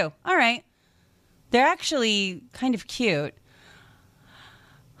kangaroo. All right. They're actually kind of cute.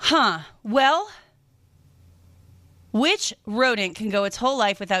 Well, which rodent can go its whole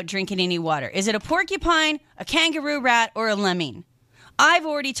life without drinking any water? Is it a porcupine, a kangaroo rat, or a lemming? I've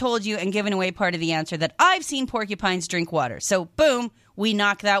already told you and given away part of the answer that I've seen porcupines drink water. So, boom, we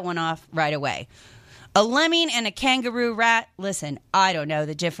knock that one off right away. A lemming and a kangaroo rat, listen, I don't know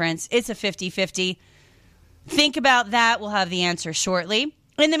the difference. It's a 50-50. Think about that. We'll have the answer shortly.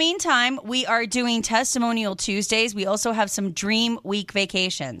 In the meantime, we are doing Testimonial Tuesdays. We also have some Dream Week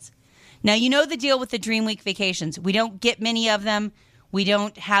vacations. Now, you know the deal with the Dream Week vacations. We don't get many of them. We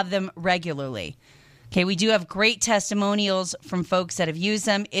don't have them regularly. Okay, we do have great testimonials from folks that have used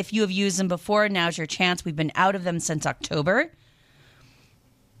them. If you have used them before, now's your chance. We've been out of them since October.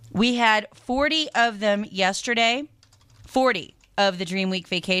 We had 40 of them yesterday, 40 of the Dream Week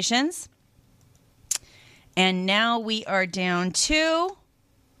vacations. And now we are down to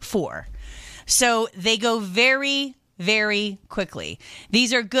 4. So they go very, very quickly.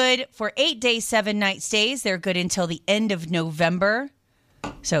 These are good for 8-day, 7-night stays. They're good until the end of November.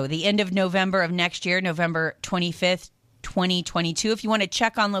 So the end of November of next year, November 25th, 2022. If you want to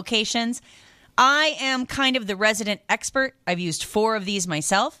check on locations, I am kind of the resident expert. I've used 4 of these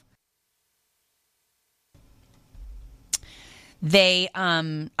myself. I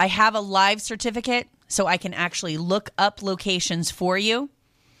have a live certificate, so I can actually look up locations for you.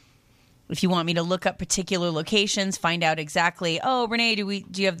 If you want me to look up particular locations, find out exactly, oh, Renee, do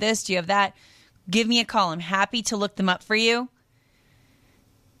you have this? Do you have that? Give me a call. I'm happy to look them up for you.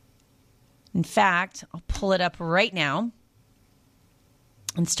 In fact, I'll pull it up right now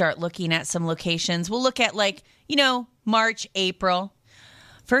and start looking at some locations. We'll look at March, April.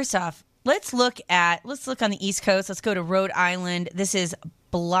 First off, let's look on the East Coast. Let's go to Rhode Island. This is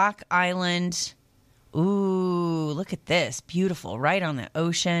Block Island. Ooh, look at this. Beautiful. Right on the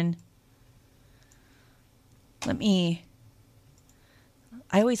ocean.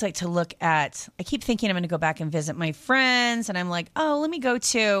 I always like to look at, I keep thinking I'm going to go back and visit my friends, and I'm like, oh, let me go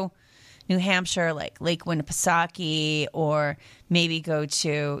to New Hampshire, like Lake Winnipesaukee, or maybe go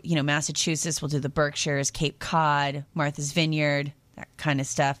to, Massachusetts. We'll do the Berkshires, Cape Cod, Martha's Vineyard, that kind of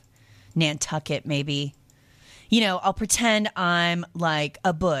stuff. Nantucket, maybe. I'll pretend I'm like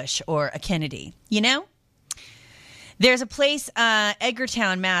a Bush or a Kennedy, There's a place,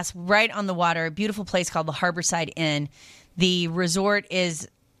 Edgartown, Mass, right on the water, a beautiful place called the Harborside Inn. The resort is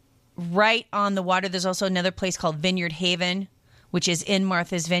right on the water. There's also another place called Vineyard Haven, which is in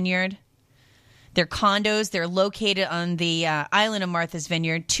Martha's Vineyard. They're condos. They're located on the island of Martha's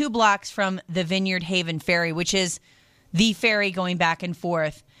Vineyard, 2 blocks from the Vineyard Haven Ferry, which is the ferry going back and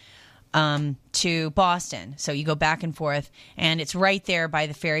forth to Boston. So you go back and forth, and it's right there by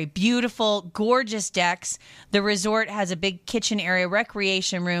the ferry. Beautiful, gorgeous decks. The resort has a big kitchen area,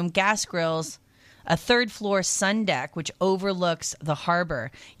 recreation room, gas grills, a 3rd-floor sun deck, which overlooks the harbor.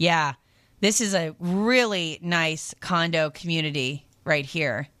 Yeah, this is a really nice condo community right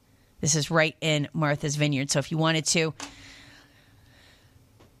here. This is right in Martha's Vineyard. So if you wanted to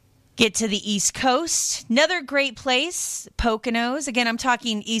get to the East Coast, another great place, Poconos. Again, I'm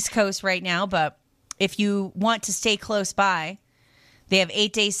talking East Coast right now, but if you want to stay close by, they have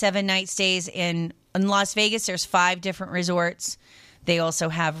 8-day, 7-night stays in Las Vegas. There's 5 different resorts. They also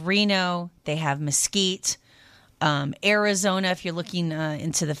have Reno. They have Mesquite, Arizona, if you're looking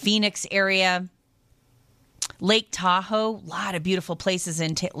into the Phoenix area. Lake Tahoe, a lot of beautiful places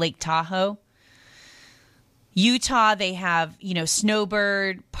in Lake Tahoe. Utah, they have,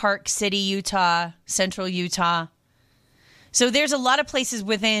 Snowbird, Park City, Utah, Central Utah. So there's a lot of places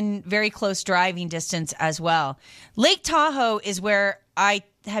within very close driving distance as well. Lake Tahoe is where I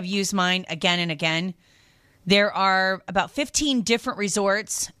have used mine again and again. There are about 15 different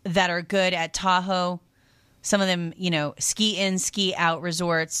resorts that are good at Tahoe. Some of them, ski in, ski out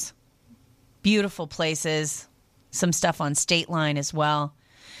resorts. Beautiful places. Some stuff on State Line as well.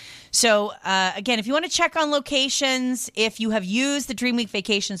 So, again, if you want to check on locations, if you have used the Dream Week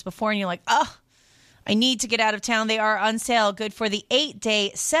vacations before and you're like, oh, I need to get out of town, they are on sale. Good for the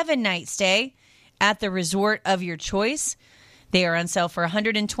 8-day, 7-night stay at the resort of your choice. They are on sale for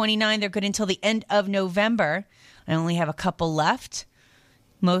 $129. They're good until the end of November. I only have a couple left.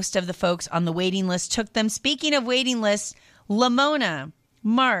 Most of the folks on the waiting list took them. Speaking of waiting lists, Lamona,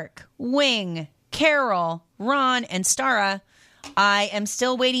 Mark, Wing, Carol, Ron, and Stara, I am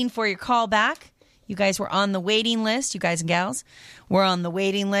still waiting for your call back. You guys were on the waiting list. You guys and gals were on the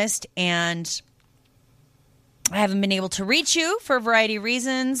waiting list, and I haven't been able to reach you for a variety of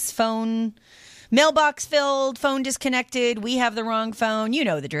reasons. Phone mailbox filled, phone disconnected, we have the wrong phone, you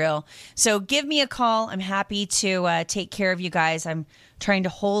know the drill. So give me a call. I'm happy to take care of you guys. I'm trying to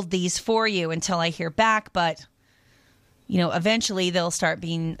hold these for you until I hear back, but eventually they'll start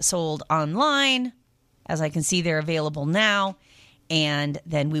being sold online. As I can see, they're available now, and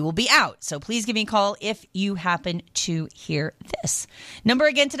then we will be out. So please give me a call if you happen to hear this. Number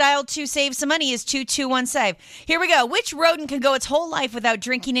again to dial to save some money is 2217. Here we go. Which rodent can go its whole life without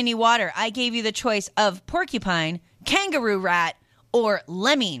drinking any water? I gave you the choice of porcupine, kangaroo rat, or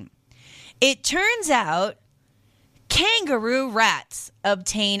lemming. It turns out kangaroo rats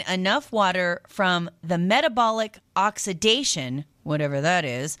obtain enough water from the metabolic oxidation, whatever that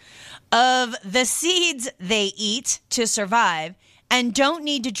is, of the seeds they eat to survive and don't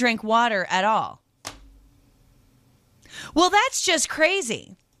need to drink water at all. Well, that's just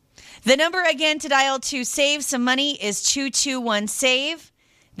crazy. The number again to dial to save some money is 221-SAVE.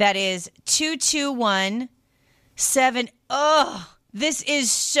 That is 2217. Oh, this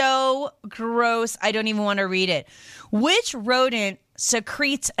is so gross. I don't even want to read it. Which rodent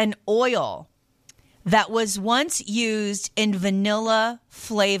secretes an oil that was once used in vanilla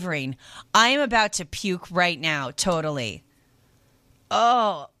flavoring? I am about to puke right now, totally.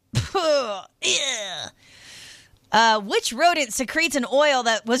 Oh, which rodent secretes an oil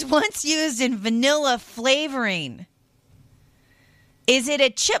that was once used in vanilla flavoring? Is it a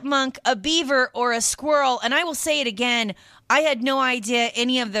chipmunk, a beaver, or a squirrel? And I will say it again. I had no idea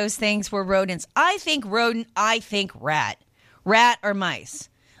any of those things were rodents. I think rodent, I think rat. Rat or mice.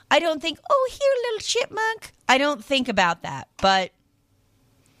 I don't think, oh, here, little chipmunk. I don't think about that. But,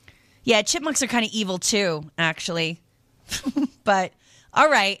 yeah, chipmunks are kind of evil too, actually. But, all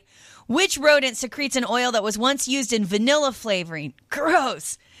right. Which rodent secretes an oil that was once used in vanilla flavoring?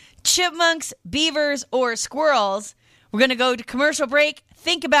 Gross. Chipmunks, beavers, or squirrels? We're going to go to commercial break.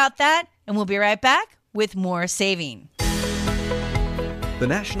 Think about that, and we'll be right back with more saving. The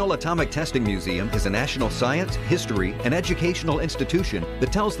National Atomic Testing Museum is a national science, history, and educational institution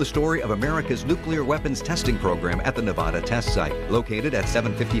that tells the story of America's nuclear weapons testing program at the Nevada Test Site. Located at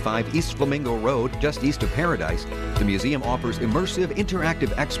 755 East Flamingo Road, just east of Paradise, the museum offers immersive,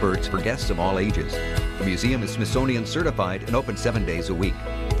 interactive experts for guests of all ages. The museum is Smithsonian certified and open 7 days a week.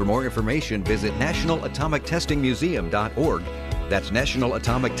 For more information, visit nationalatomictestingmuseum.org. That's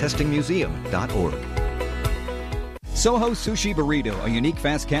nationalatomictestingmuseum.org. Soho Sushi Burrito, a unique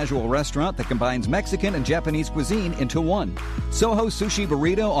fast casual restaurant that combines Mexican and Japanese cuisine into one. Soho Sushi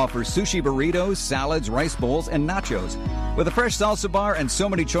Burrito offers sushi burritos, salads, rice bowls, and nachos. With a fresh salsa bar and so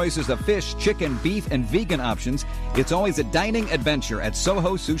many choices of fish, chicken, beef, and vegan options, it's always a dining adventure at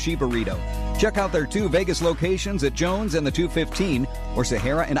Soho Sushi Burrito. Check out their 2 Vegas locations at Jones and the 215, or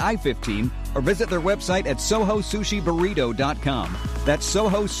Sahara and I-15, or visit their website at sohosushiburrito.com. That's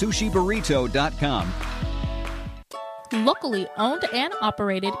sohosushiburrito.com. Locally owned and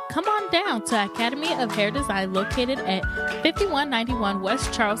operated, come on down to Academy of Hair Design located at 5191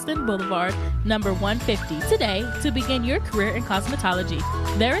 West Charleston Boulevard, number 150 today to begin your career in cosmetology.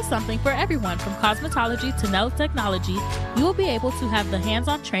 There is something for everyone from cosmetology to nail technology. You will be able to have the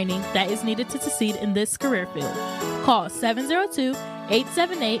hands-on training that is needed to succeed in this career field. Call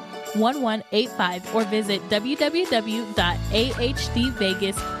 702-878-1185 or visit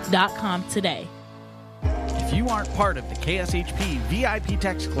www.ahdvegas.com today. If you aren't part of the KSHP VIP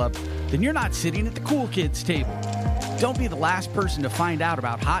Text Club, then you're not sitting at the cool kids table. Don't be the last person to find out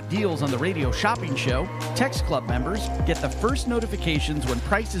about hot deals on the radio shopping show. Text Club members get the first notifications when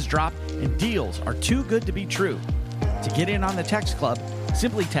prices drop and deals are too good to be true. To get in on the Text Club,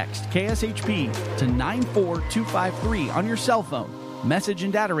 simply text KSHP to 94253 on your cell phone. Message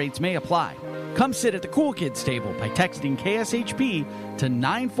and data rates may apply. Come sit at the cool kids table by texting KSHP to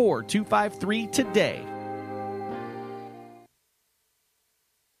 94253 today.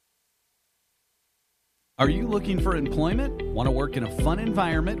 Are you looking for employment? Want to work in a fun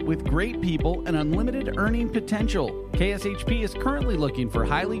environment with great people and unlimited earning potential? KSHP is currently looking for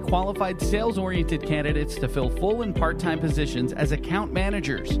highly qualified sales-oriented candidates to fill full and part-time positions as account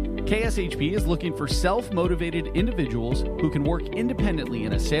managers. KSHP is looking for self-motivated individuals who can work independently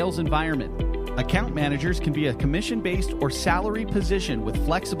in a sales environment. Account managers can be a commission-based or salary position with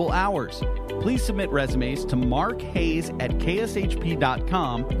flexible hours. Please submit resumes to Mark Hayes at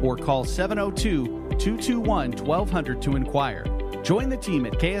kshp.com or call 702-221-1200 to inquire. Join the team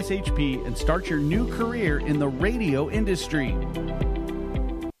at KSHP and start your new career in the radio industry.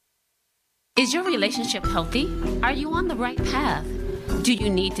 Is your relationship healthy? Are you on the right path? Do you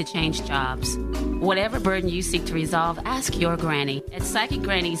need to change jobs? Whatever burden you seek to resolve, ask your granny. At Psychic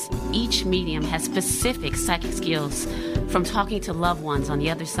Grannies, each medium has specific psychic skills, from talking to loved ones on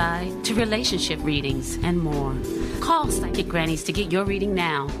the other side to relationship readings and more. Call Psychic Grannies to get your reading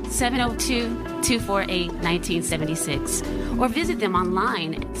now, 702-248-1976, or visit them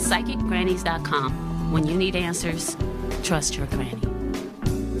online at psychicgrannies.com. When you need answers, trust your granny.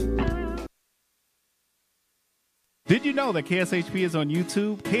 Did you know that KSHP is on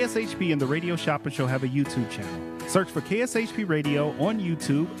YouTube? KSHP and the Radio Shopper Show have a YouTube channel. Search for KSHP Radio on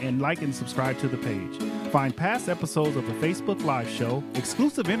YouTube and like and subscribe to the page. Find past episodes of the Facebook Live show,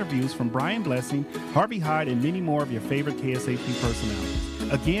 exclusive interviews from Brian Blessing, Harvey Hyde, and many more of your favorite KSHP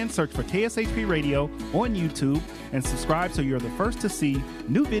personalities. Again, search for KSHP Radio on YouTube and subscribe so you're the first to see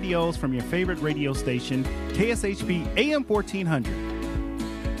new videos from your favorite radio station, KSHP AM 1400.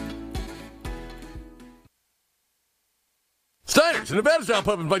 Steiner's, the Nevada Style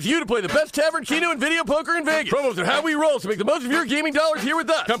Pub, invites you to play the best tavern, keno, and video poker in Vegas. Promos are how we roll, so make the most of your gaming dollars here with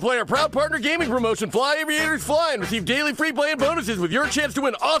us. Come play our proud partner gaming promotion, Fly Aviators Fly, and receive daily free play and bonuses with your chance to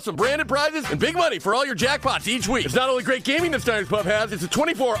win awesome branded prizes and big money for all your jackpots each week. It's not only great gaming that Steiner's Pub has, it's a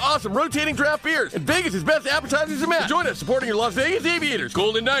 24 awesome rotating draft beers and Vegas' best appetizers and match. Join us supporting your Las Vegas Aviators,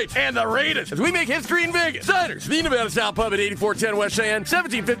 Golden Knights, and the Raiders as we make history in Vegas. Steiner's, the Nevada Style Pub at 8410 West Cheyenne,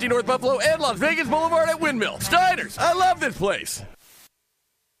 1750 North Buffalo, and Las Vegas Boulevard at Windmill. Steiner's, I love this place.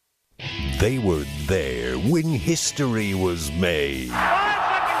 They were there when history was made. 5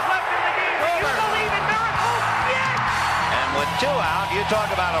 seconds left in the game. Do you believe in miracles? Yes! And with 2 out, you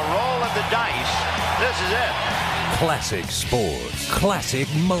talk about a roll of the dice. This is it. Classic sports, classic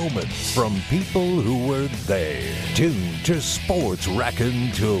moments from people who were there. Tune to Sports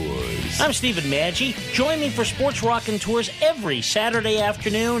Raconteurs. I'm Stephen Maggi. Join me for Sports Raconteurs every Saturday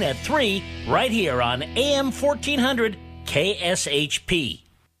afternoon at 3, right here on AM 1400 KSHP.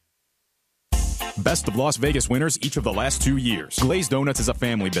 Best of Las Vegas winners each of the last 2 years. Glazed Donuts is a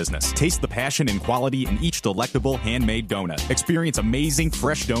family business. Taste the passion and quality in each delectable handmade donut. Experience amazing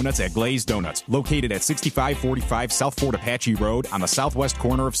fresh donuts at Glazed Donuts, located at 6545 South Fort Apache Road on the southwest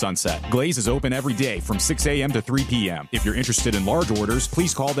corner of Sunset. Glaze is open every day from 6 a.m. to 3 p.m. If you're interested in large orders,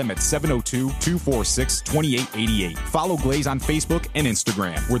 please call them at 702-246-2888. Follow Glaze on Facebook and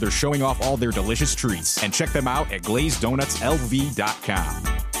Instagram, where they're showing off all their delicious treats. And check them out at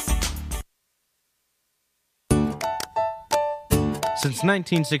glazedonutslv.com. Since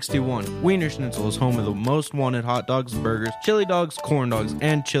 1961, Wiener Schnitzel is home of the most wanted hot dogs, burgers, chili dogs, corn dogs,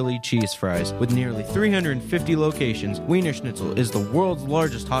 and chili cheese fries. With nearly 350 locations, Wiener Schnitzel is the world's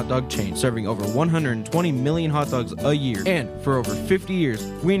largest hot dog chain, serving over 120 million hot dogs a year. And for over 50 years,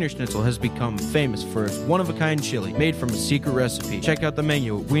 Wiener Schnitzel has become famous for its one-of-a-kind chili made from a secret recipe. Check out the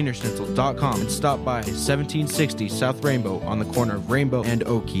menu at wienerschnitzel.com and stop by 1760 South Rainbow on the corner of Rainbow and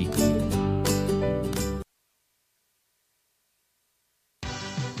Oakey.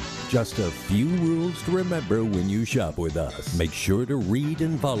 Just a few rules to remember when you shop with us. Make sure to read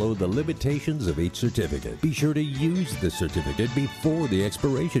and follow the limitations of each certificate. Be sure to use the certificate before the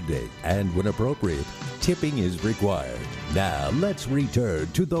expiration date. And when appropriate, tipping is required. Now, let's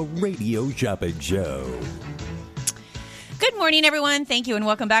return to the Radio Shopping Show. Good morning, everyone. Thank you, and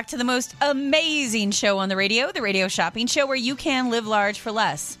welcome back to the most amazing show on the Radio Shopping Show, where you can live large for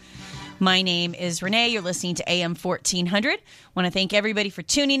less. My name is Renee. You're listening to AM 1400. Want to thank everybody for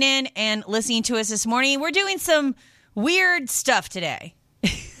tuning in and listening to us this morning. We're doing some weird stuff today.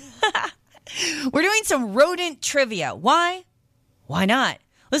 We're doing some rodent trivia. Why? Why not?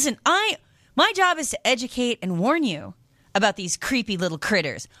 Listen, my job is to educate and warn you about these creepy little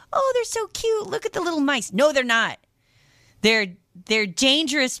critters. Oh, they're so cute. Look at the little mice. No, they're not. They're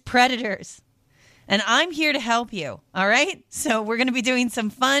dangerous predators. And I'm here to help you. All right? So we're going to be doing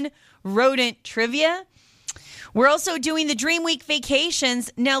some fun rodent trivia. We're also doing the Dream Week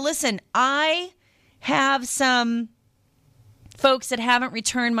vacations. Now, listen, I have some folks that haven't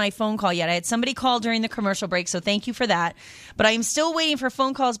returned my phone call yet. I had somebody call during the commercial break, so thank you for that. But I am still waiting for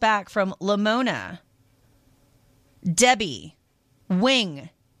phone calls back from Lamona, Debbie, Wing,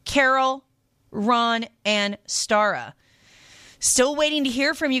 Carol, Ron, and Stara. Still waiting to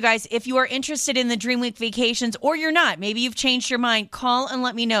hear from you guys. If you are interested in the Dream Week vacations, or you're not, maybe you've changed your mind, call and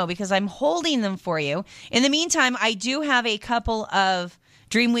let me know, because I'm holding them for you. In the meantime, I do have a couple of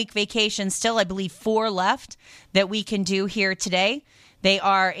Dream Week vacations still, I believe 4 left, that we can do here today. They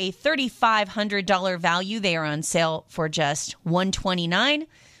are a $3,500 value. They are on sale for just $129.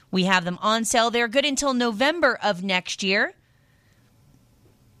 We have them on sale. They're good until November of next year.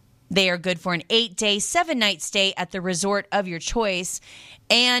 They are good for an 8-day, 7-night stay at the resort of your choice.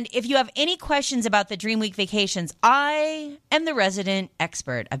 And if you have any questions about the Dream Week vacations, I am the resident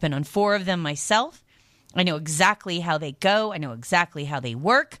expert. I've been on 4 of them myself. I know exactly how they go. I know exactly how they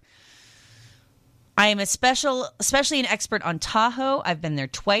work. I am especially an expert on Tahoe. I've been there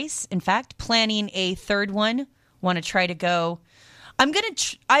twice. In fact, planning a 3rd one. Want to try to go.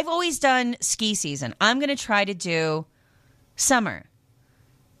 I've always done ski season. I'm going to try to do summer.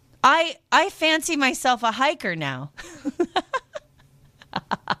 I fancy myself a hiker now.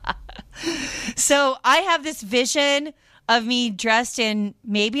 So I have this vision of me dressed in,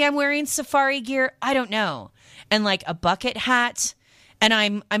 maybe I'm wearing safari gear, I don't know, and like a bucket hat, and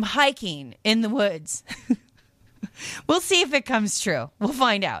I'm hiking in the woods. We'll see if it comes true. We'll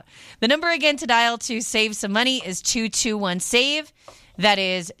find out. The number again to dial to save some money is 221-SAVE. That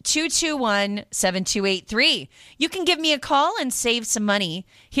is 221-7283. You can give me a call and save some money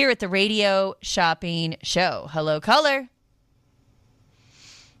here at the Radio Shopping Show. Hello, caller.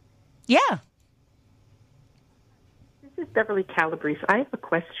 Yeah. This is Beverly Calabrese. I have a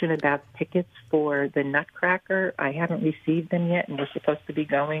question about tickets for the Nutcracker. I haven't received them yet, and we're supposed to be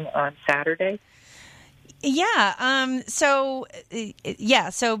going on Saturday. Yeah. So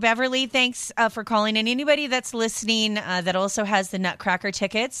Beverly, thanks for calling. And anybody that's listening that also has the Nutcracker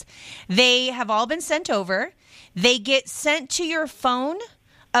tickets, they have all been sent over. They get sent to your phone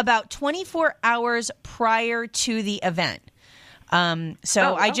about 24 hours prior to the event.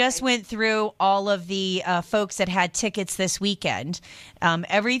 I just went through all of the folks that had tickets this weekend.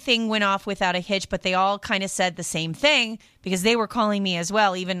 Everything went off without a hitch, but they all kind of said the same thing because they were calling me as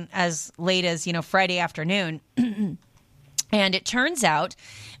well, even as late as, Friday afternoon. And it turns out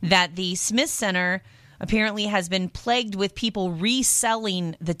that the Smith Center apparently has been plagued with people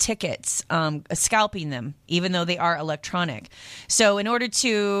reselling the tickets, scalping them, even though they are electronic. So in order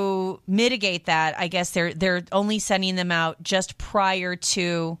to mitigate that, I guess they're only sending them out just prior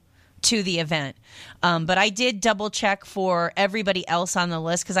to to the event. But I did double check for everybody else on the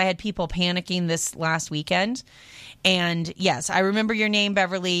list because I had people panicking this last weekend. And yes, I remember your name,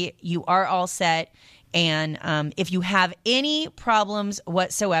 Beverly. You are all set. And if you have any problems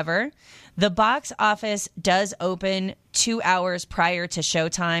whatsoever, the box office does open 2 hours prior to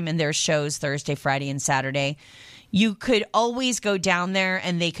showtime, and there's shows Thursday, Friday, and Saturday. You could always go down there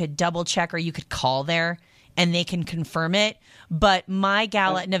and they could double check, or you could call there and they can confirm it. But my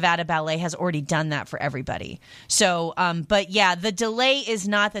gala at Nevada Ballet has already done that for everybody. So, but yeah, the delay is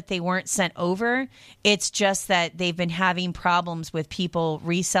not that they weren't sent over. It's just that they've been having problems with people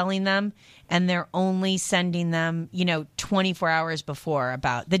reselling them, and they're only sending them, 24 hours before,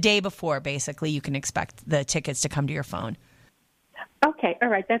 about the day before, basically, you can expect the tickets to come to your phone. Okay, all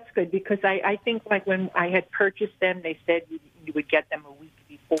right, that's good, because I think like when I had purchased them, they said you would get them a week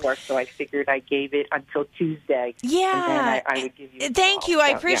before, so I figured I gave it until Tuesday. Yeah, and then I would give you a thank call. you. I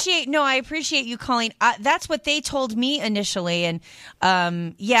appreciate you calling. That's what they told me initially, and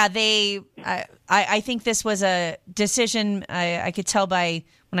I think this was a decision. I could tell by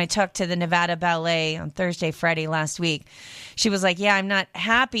when I talked to the Nevada Ballet on Thursday, Friday last week. She was like, "Yeah, I'm not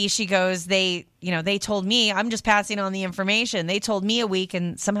happy." She goes, "They told me. I'm just passing on the information. They told me a week,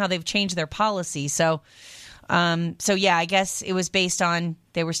 and somehow they've changed their policy." So yeah, I guess it was based on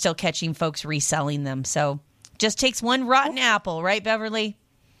they were still catching folks reselling them. So just takes one rotten apple, right, Beverly?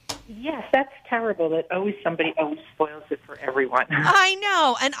 Yes, that's terrible that somebody always spoils it for everyone. I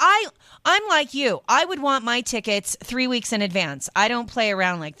know. And I'm like you. I would want my tickets 3 weeks in advance. I don't play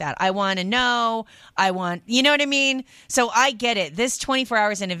around like that. I want to know. You know what I mean? So I get it. This 24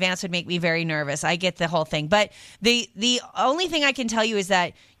 hours in advance would make me very nervous. I get the whole thing. But the only thing I can tell you is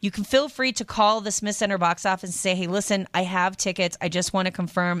that you can feel free to call the Smith Center box office and say, "Hey, listen, I have tickets. I just want to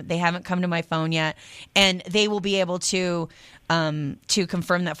confirm. They haven't come to my phone yet." And they will be able to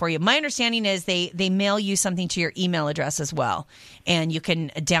confirm that for you. My understanding is they mail you something to your email address as well, and you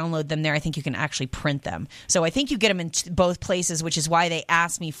can download them there. I think you can actually print them. So I think you get them in both places, which is why they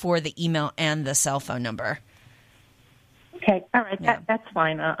asked me for the email and the cell phone number. Okay, all right, that's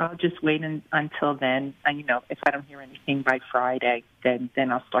fine. I'll just wait until then. If I don't hear anything by Friday, then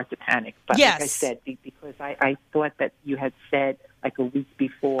I'll start to panic. But yes. Like I said, because I thought that you had said like a week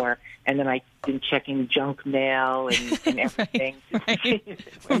before, and then I've been checking junk mail and everything.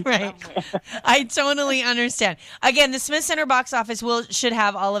 Right. I totally understand. Again, the Smith Center box office should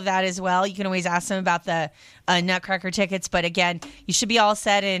have all of that as well. You can always ask them about the Nutcracker tickets, but again, you should be all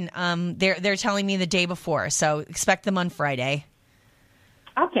set. And they're telling me the day before, so expect them on Friday.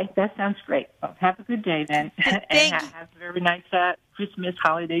 Okay, that sounds great. Well, have a good day then, and have a very nice Christmas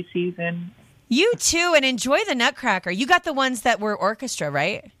holiday season. You too, and enjoy the Nutcracker. You got the ones that were orchestra,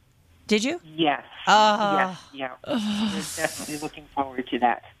 right? Did you? Yes. Yes. Yeah. We're definitely looking forward to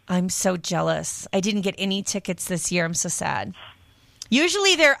that. I'm so jealous. I didn't get any tickets this year. I'm so sad.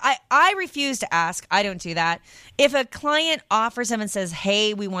 Usually I refuse to ask. I don't do that. If a client offers them and says,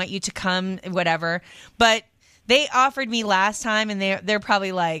 "Hey, we want you to come," whatever. But they offered me last time, and they're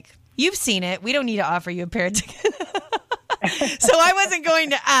probably like, "You've seen it. We don't need to offer you a pair of tickets." So I wasn't going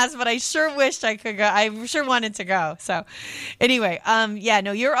to ask, but I sure wished I could go. I sure wanted to go. So anyway,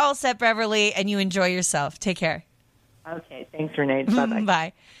 you're all set, Beverly, and you enjoy yourself. Take care. Okay. Thanks, Renee. Bye-bye.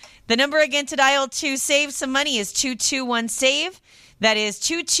 Bye. The number again to dial to save some money is 221-SAVE. That is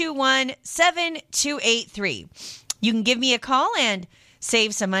 221-7283. You can give me a call and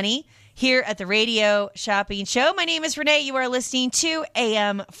save some money here at the Radio Shopping Show. My name is Renee. You are listening to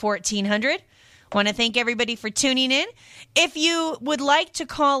AM 1400. Want to thank everybody for tuning in. If you would like to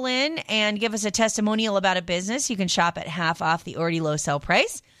call in and give us a testimonial about a business, you can shop at half off the already low sell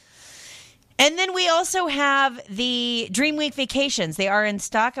price. And then we also have the Dream Week vacations. They are in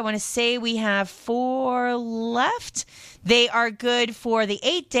stock. I want to say we have 4 left. They are good for the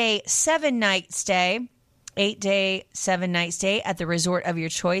 8-day, 7-night stay. 8-day, 7-night stay at the resort of your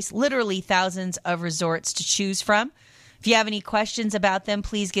choice. Literally thousands of resorts to choose from. If you have any questions about them,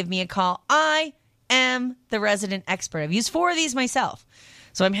 please give me a call. I am the resident expert. I've used 4 of these myself.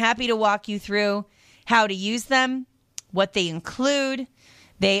 So I'm happy to walk you through how to use them, what they include.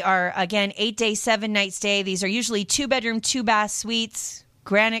 They are, again, 8-day, 7-night stay. These are usually 2-bedroom, 2-bath suites,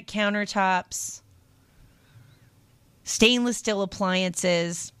 granite countertops, stainless steel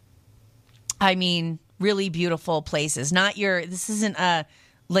appliances. I mean, really beautiful places. This isn't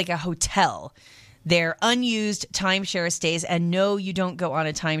like a hotel. They're unused timeshare stays, and no, you don't go on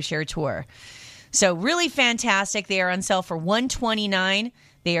a timeshare tour. So really fantastic. They are on sale for $129.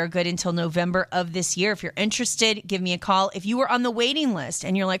 They are good until November of this year. If you're interested, give me a call. If you were on the waiting list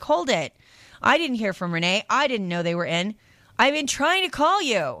and you're like, "Hold it, I didn't hear from Renee. I didn't know they were in. I've been trying to call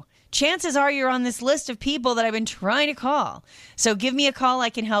you." chances are you're on this list of people that I've been trying to call. So give me a call. I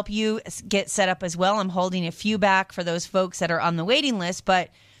can help you get set up as well. I'm holding a few back for those folks that are on the waiting list, but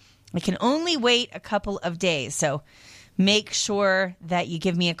I can only wait a couple of days. So make sure that you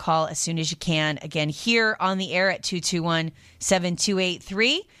give me a call as soon as you can. Again, here on the air at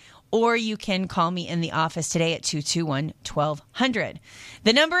 221-7283, or you can call me in the office today at 221-1200.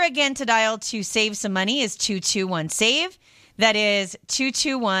 The number again to dial to save some money is 221-SAVE. That is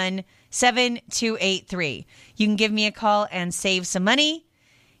 221-7283. You can give me a call and save some money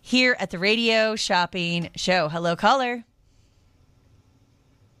here at the Radio Shopping Show. Hello, caller.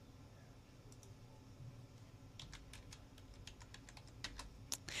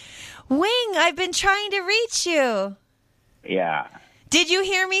 Wing, I've been trying to reach you. Yeah. Did you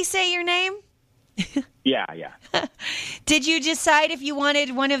hear me say your name? Yeah. Did you decide if you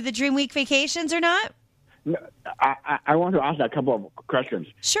wanted one of the Dream Week vacations or not? No, I want to ask a couple of questions.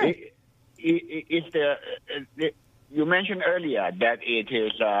 Sure. You mentioned earlier that it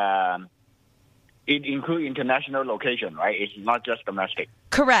includes international location, right? It's not just domestic.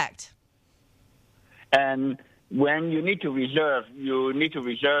 Correct. And when you need to reserve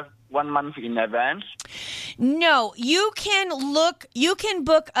 1 month in advance? No, you can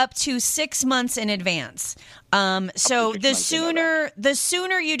book up to 6 months in advance. So the sooner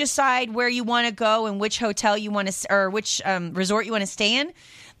you decide where you want to go and which hotel you want to, or which resort you want to stay in,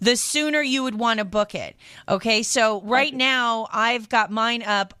 the sooner you would want to book it. Okay, so right now I've got mine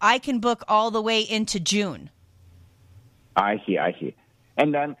up. I can book all the way into June. I see.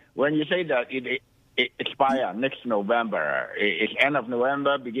 And then when you say that it expires next November, it's end of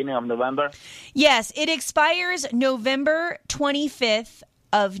November, beginning of November? Yes, it expires November 25th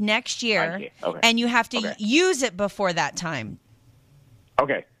of next year, and you have to use it before that time.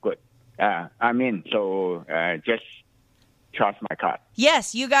 Okay, good. Just charge my card.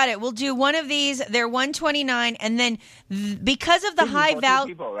 Yes, you got it. We'll do one of these. They're $129, and then because of the high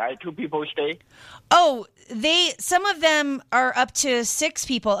value, 2 people, right? 2 people stay. Oh, some of them are up to 6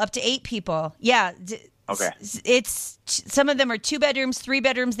 people, up to 8 people. Yeah. Okay. It's some of them are 2 bedrooms, 3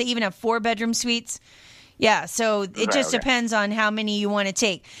 bedrooms. They even have 4-bedroom suites. Yeah. So it just depends on how many you want to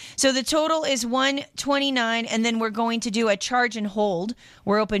take. So the total is $129, and then we're going to do a charge and hold.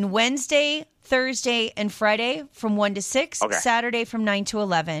 We're open Wednesday, Thursday, and Friday from 1 to 6. Saturday from 9 to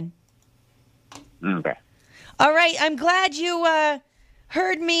 11. Okay. All right. I'm glad you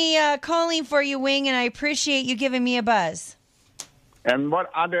heard me calling for you, Wing, and I appreciate you giving me a buzz. And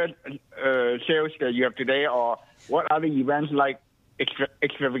what other sales that you have today, or what other events like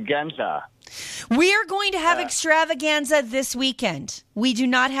extravaganza? We are going to have extravaganza this weekend. We do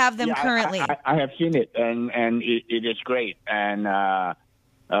not have them currently. I have seen it, and it is great. And I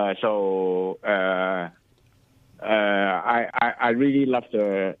really love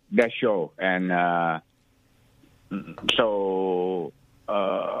that show. And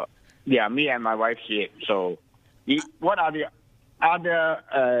me and my wife see it. So what are the other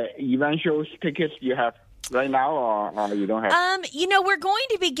event shows tickets you have right now, or you don't have? We're going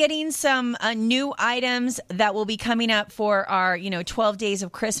to be getting some new items that will be coming up for our, 12 days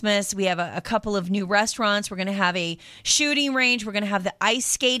of Christmas. We have a couple of new restaurants. We're going to have a shooting range. We're going to have the ice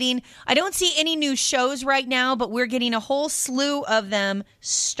skating. I don't see any new shows right now, but we're getting a whole slew of them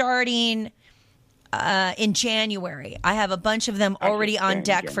starting in January. I have a bunch of them already on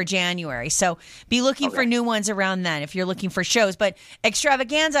deck for January. So be looking for new ones around then if you're looking for shows. But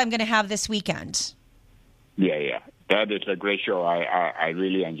extravaganza I'm going to have this weekend. Yeah. That is a great show. I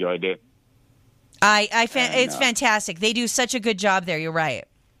really enjoyed it. It's fantastic. They do such a good job there. You're right.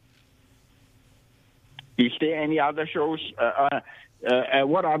 Is there any other shows?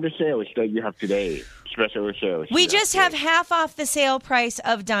 What other sales that you have today? Special sales? We just have half off the sale price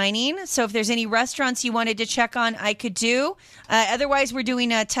of dining. So if there's any restaurants you wanted to check on, I could do. Otherwise, we're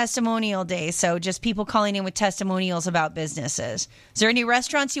doing a testimonial day. So just people calling in with testimonials about businesses. Is there any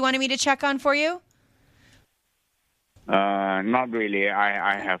restaurants you wanted me to check on for you? Not really.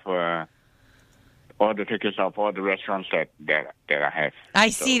 I have all the tickets of all the restaurants that I have.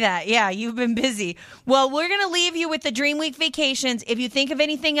 I see that. Yeah, you've been busy. Well, we're going to leave you with the Dream Week vacations. If you think of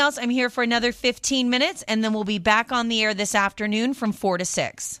anything else, I'm here for another 15 minutes, and then we'll be back on the air this afternoon from 4 to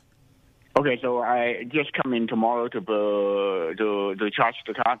 6. Okay, so I just come in tomorrow to charge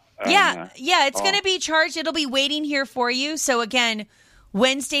the card? It's going to be charged. It'll be waiting here for you. So, again,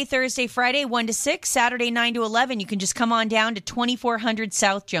 Wednesday, Thursday, Friday, 1 to 6, Saturday, 9 to 11. You can just come on down to 2400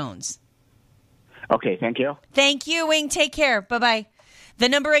 South Jones. Okay, thank you. Thank you, Wing. Take care. Bye-bye. The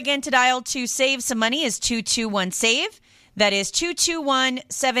number again to dial to save some money is 221-SAVE. That is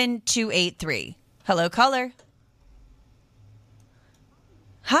 221-7283. Hello, caller.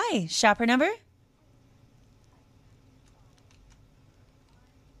 Hi, shopper number?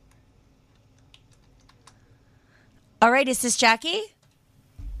 All right, is this Jackie?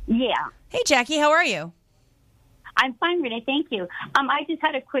 Yeah. Hey, Jackie, how are you? I'm fine, Renee. Thank you. I just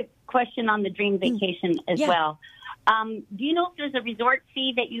had a quick question on the Dream Vacation as well. Do you know if there's a resort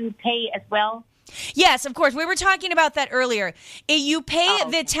fee that you pay as well? Yes, of course. We were talking about that earlier. You pay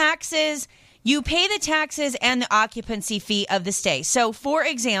the taxes. You pay the taxes and the occupancy fee of the stay. So, for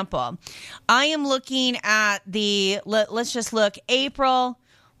example, I am looking at let's just look, April.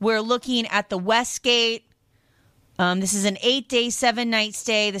 We're looking at the Westgate. This is an 8-day, 7-night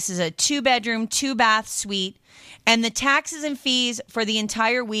stay. This is a 2-bedroom, 2-bath suite. And the taxes and fees for the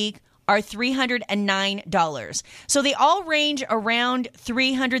entire week are $309. So they all range around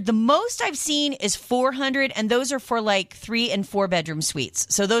 $300. The most I've seen is $400, and those are for like 3- and 4-bedroom suites.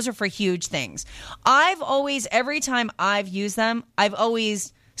 So those are for huge things. Every time I've used them, I've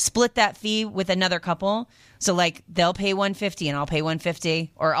always split that fee with another couple. So like they'll pay $150 and I'll pay $150,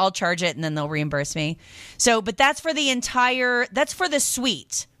 or I'll charge it and then they'll reimburse me. So, but that's for the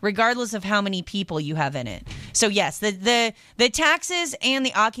suite, regardless of how many people you have in it. So yes, the taxes and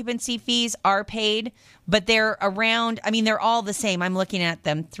the occupancy fees are paid, but they're around, they're all the same. I'm looking at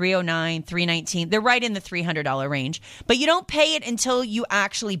them, $309, $319. They're right in the $300 range, but you don't pay it until you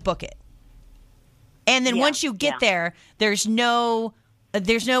actually book it. And then once you get there, there's no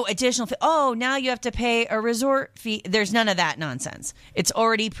additional fee. Oh, now you have to pay a resort fee. There's none of that nonsense. It's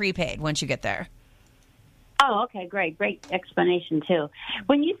already prepaid once you get there. Oh, okay, great. Great explanation, too.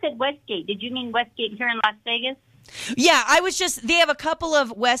 When you said Westgate, did you mean Westgate here in Las Vegas? Yeah, they have a couple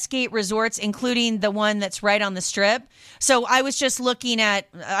of Westgate resorts, including the one that's right on the Strip. So I was just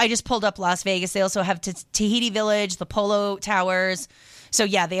I just pulled up Las Vegas. They also have Tahiti Village, the Polo Towers. So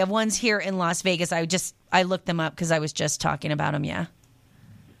yeah, they have ones here in Las Vegas. I looked them up because I was just talking about them, yeah.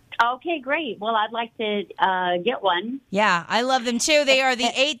 Okay, great. Well, I'd like to get one. Yeah, I love them too. They are the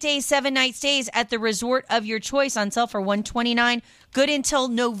 8-day, 7-night stays at the resort of your choice, on sale for $129. Good until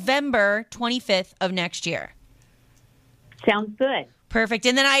November 25th of next year. Sounds good. Perfect.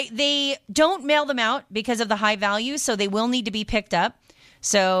 And then they don't mail them out because of the high value, so they will need to be picked up.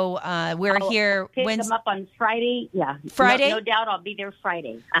 So we're here. Pick them up on Friday. Yeah, Friday. No doubt, I'll be there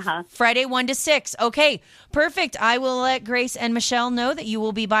Friday. Friday 1 to 6. Okay, perfect. I will let Grace and Michelle know that you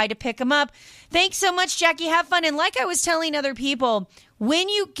will be by to pick them up. Thanks so much, Jackie. Have fun. And like I was telling other people, when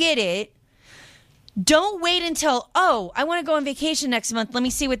you get it, don't wait until I want to go on vacation next month. Let me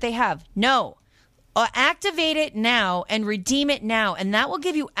see what they have. No. Activate it now and redeem it now, and that will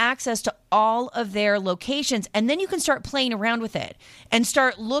give you access to all of their locations, and then you can start playing around with it and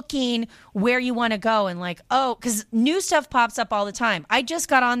start looking where you want to go, and because new stuff pops up all the time. I just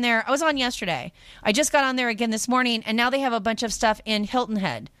got on there. I was on yesterday. I just got on there again this morning, and now they have a bunch of stuff in Hilton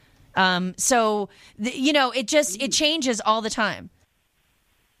Head. It changes all the time.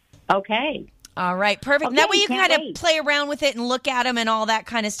 Okay. All right, perfect. Okay, that way you can kind of play around with it and look at them and all that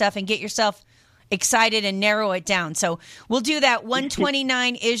kind of stuff and get yourself excited and narrow it down. So we'll do that.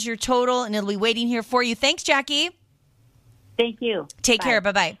 $129 is your total, and it'll be waiting here for you. Thanks, Jackie. Thank you. Take care.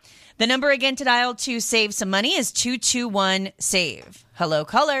 Bye-bye. The number again to dial to save some money is 221-SAVE. Hello,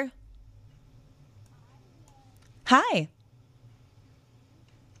 caller. Hi.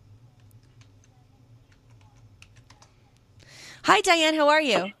 Hi, Diane. How are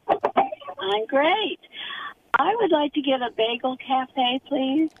you? I'm great. I would like to get a bagel cafe,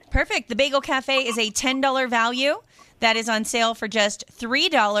 please. Perfect. The Bagel Cafe is a $10 value. That is on sale for just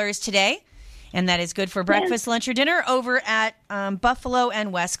 $3 today. And that is good for breakfast, lunch, or dinner over at Buffalo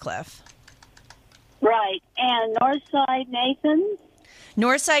and Westcliff. Right. And Northside Nathan's?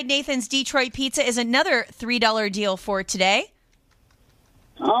 Northside Nathan's Detroit Pizza is another $3 deal for today.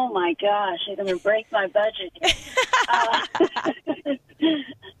 Oh, my gosh. You're going to break my budget.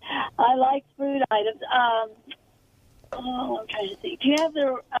 I like food items. I'm trying to think. Do you have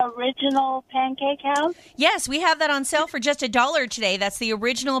the original Pancake House? Yes, we have that on sale for just $1 today. That's the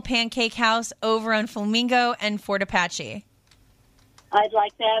original Pancake House over on Flamingo and Fort Apache. I'd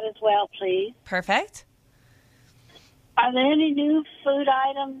like that as well, please. Perfect. Are there any new food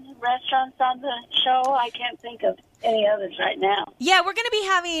items, restaurants on the show? I can't think of any others right now. Yeah, we're going to be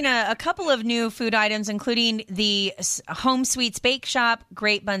having a couple of new food items, including the Home Sweets Bake Shop,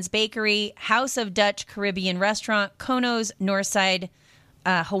 Great Buns Bakery, House of Dutch Caribbean Restaurant, Kono's Northside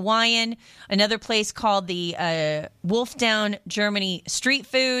Hawaiian, another place called the Wolfdown Germany Street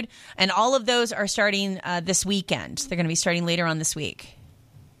Food, and all of those are starting this weekend. They're going to be starting later on this week.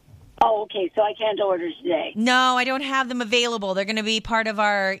 Oh, okay, so I can't order today. No, I don't have them available. They're going to be part of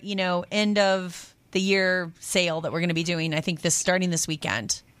our, end of the year sale that we're going to be doing, I think, starting this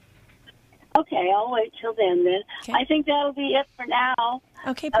weekend. Okay, I'll wait till then. Okay. I think that'll be it for now.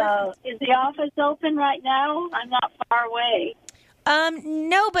 Okay, perfect. Is the office open right now? I'm not far away.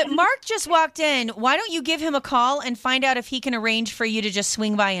 No, but Mark just walked in. Why don't you give him a call and find out if he can arrange for you to just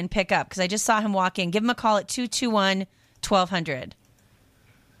swing by and pick up? Because I just saw him walk in. Give him a call at 221-1200.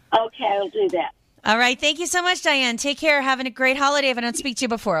 Okay, I'll do that. All right. Thank you so much, Diane. Take care. Having a great holiday if I don't speak to you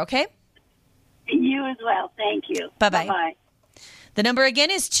before, okay? You as well. Thank you. Bye-bye. Bye-bye. The number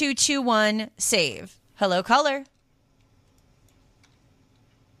again is 221-SAVE. Hello, caller.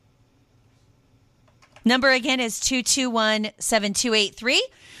 Number again is 221-7283.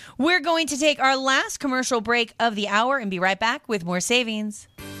 We're going to take our last commercial break of the hour and be right back with more savings.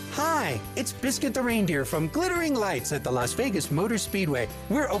 Hi, it's Biscuit the Reindeer from Glittering Lights at the Las Vegas Motor Speedway.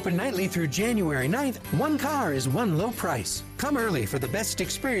 We're open nightly through January 9th. One car is one low price. Come early for the best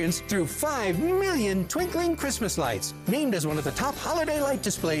experience through 5 million twinkling Christmas lights. Named as one of the top holiday light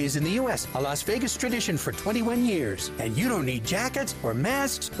displays in the U.S., a Las Vegas tradition for 21 years. And you don't need jackets or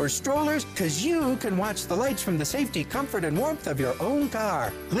masks or strollers, because you can watch the lights from the safety, comfort, and warmth of your own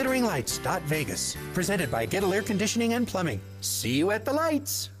car. GlitteringLights.Vegas. Presented by Gettle Air Conditioning and Plumbing. See you at the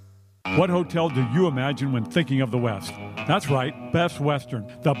lights. What hotel do you imagine when thinking of the West? That's right, Best Western.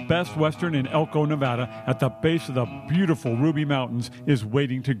 The Best Western in Elko, Nevada, at the base of the beautiful Ruby Mountains, is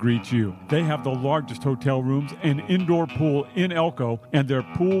waiting to greet you. They have the largest hotel rooms and indoor pool in Elko, and their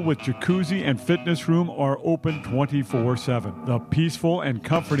pool with jacuzzi and fitness room are open 24/7. The peaceful and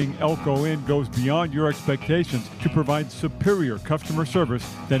comforting Elko Inn goes beyond your expectations to provide superior customer service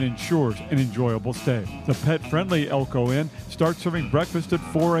that ensures an enjoyable stay. The pet-friendly Elko Inn starts serving breakfast at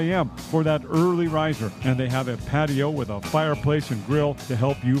 4 a.m. for that early riser, and they have a patio with a fireplace and grill to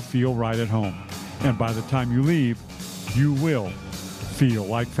help you feel right at home. And by the time you leave, you will feel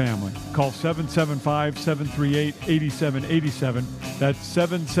like family. Call 775-738-8787. That's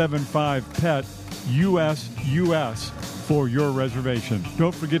 775-PET-US for your reservation.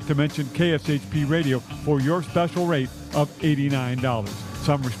 Don't forget to mention KSHP Radio for your special rate of $89.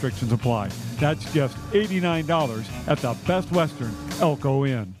 Some restrictions apply. That's just $89 at the Best Western Elko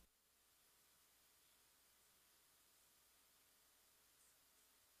Inn.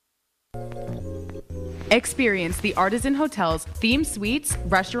 Experience the Artisan Hotel's themed suites,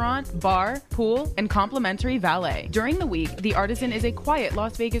 restaurant, bar, pool, and complimentary valet. During the week, the Artisan is a quiet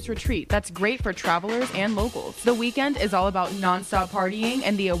Las Vegas retreat that's great for travelers and locals. The weekend is all about nonstop partying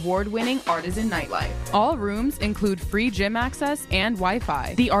and the award-winning Artisan nightlife. All rooms include free gym access and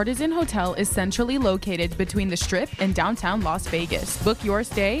Wi-Fi. The Artisan Hotel is centrally located between the Strip and downtown Las Vegas. Book your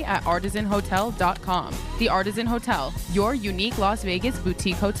stay at artisanhotel.com. The Artisan Hotel, your unique Las Vegas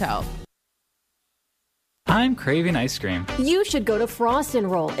boutique hotel. I'm craving ice cream. You should go to Frost &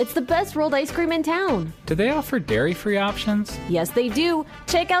 Roll. It's the best rolled ice cream in town. Do they offer dairy-free options? Yes, they do.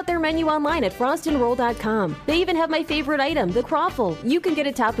 Check out their menu online at frostandroll.com. They even have my favorite item, the Croffle. You can get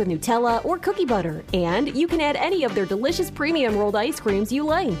it topped with Nutella or cookie butter. And you can add any of their delicious premium rolled ice creams you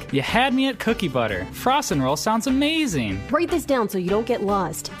like. You had me at cookie butter. Frost & Roll sounds amazing. Write this down so you don't get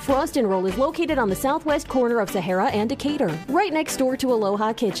lost. Frost & Roll is located on the southwest corner of Sahara and Decatur, right next door to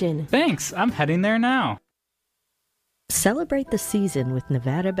Aloha Kitchen. Thanks. I'm heading there now. Celebrate the season with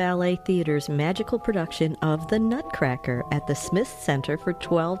Nevada Ballet Theater's magical production of The Nutcracker at the Smith Center for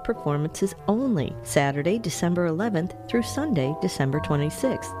 12 performances only, Saturday, December 11th through Sunday, December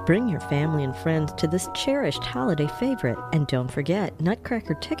 26th. Bring your family and friends to this cherished holiday favorite. And don't forget,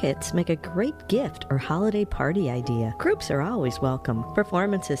 Nutcracker tickets make a great gift or holiday party idea. Groups are always welcome.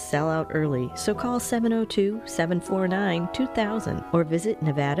 Performances sell out early, so call 702-749-2000 or visit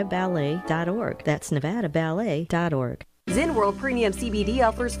nevadaballet.org. That's nevadaballet.org. Zen World Premium CBD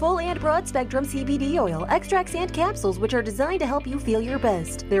offers full and broad spectrum CBD oil, extracts, and capsules which are designed to help you feel your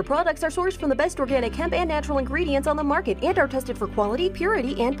best. Their products are sourced from the best organic hemp and natural ingredients on the market and are tested for quality,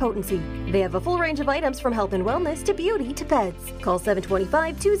 purity, and potency. They have a full range of items from health and wellness to beauty to pets. Call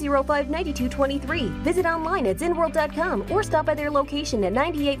 725-205-9223. Visit online at zenworld.com or stop by their location at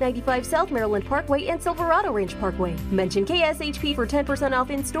 9895 South Maryland Parkway and Silverado Ranch Parkway. Mention KSHP for 10% off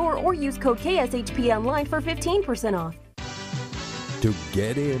in store or use code KSHP online for 15% off. To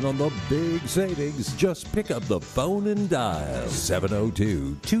get in on the big savings, just pick up the phone and dial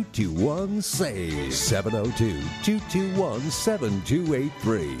 702-221-SAVE,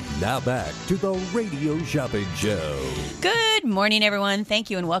 702-221-7283. Now back to the Radio Shopping Show. Good morning, everyone.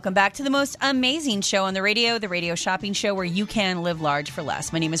 Thank you, and welcome back to the most amazing show on the Radio Shopping Show, where you can live large for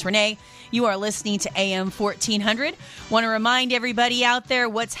less. My name is Renee. You are listening to AM 1400. Want to remind everybody out there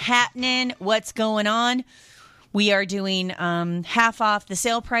what's happening, what's going on. We are doing half off the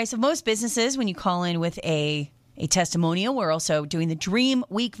sale price of most businesses when you call in with a testimonial. We're also doing the Dream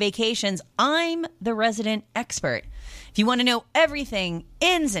Week vacations. I'm the resident expert. If you want to know everything,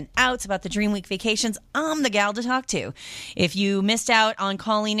 ins and outs about the Dream Week vacations, I'm the gal to talk to. If you missed out on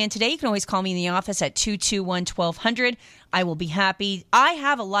calling in today, you can always call me in the office at 221-1200. I will be happy. I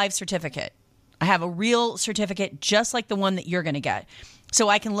have a live certificate. I have a real certificate just like the one that you're going to get. So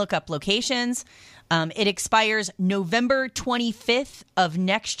I can look up locations. It expires November 25th of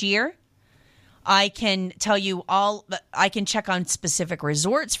next year. I can tell you I can check on specific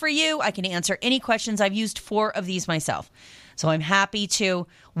resorts for you. I can answer any questions. I've used 4 of these myself. So I'm happy to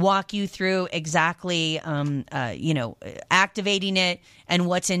walk you through exactly, activating it and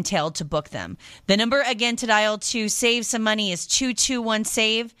what's entailed to book them. The number again to dial to save some money is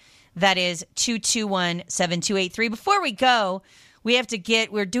 221-SAVE. That is 221-7283. Before we go,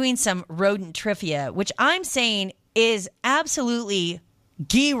 we're doing some rodent trivia, which I'm saying is absolutely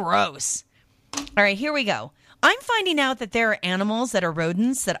gross. All right, here we go. I'm finding out that there are animals that are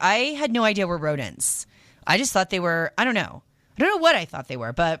rodents that I had no idea were rodents. I just thought they were, I don't know what I thought they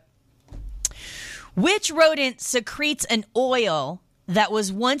were, but which rodent secretes an oil that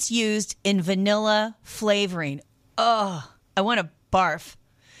was once used in vanilla flavoring? Oh, I want to barf.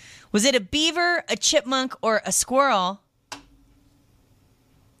 Was it a beaver, a chipmunk, or a squirrel?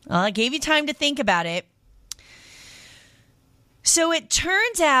 Well, I gave you time to think about it. So it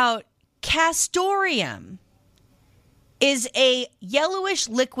turns out castoreum is a yellowish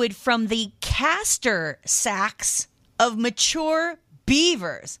liquid from the castor sacs of mature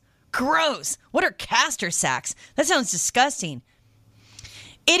beavers. Gross. What are castor sacs? That sounds disgusting.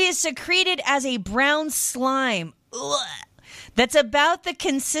 It is secreted as a brown slime. Ugh. That's about the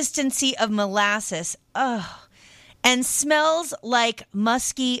consistency of molasses. Ugh. And smells like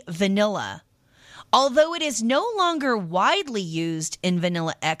musky vanilla. Although it is no longer widely used in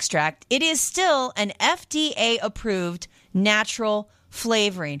vanilla extract, it is still an FDA-approved natural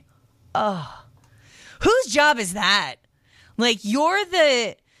flavoring. Oh, whose job is that? Like, you're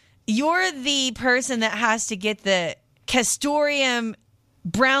the person that has to get the castoreum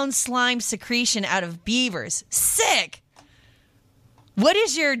brown slime secretion out of beavers. Sick. What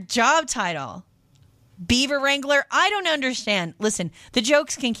is your job title? Beaver wrangler? I don't understand. Listen, the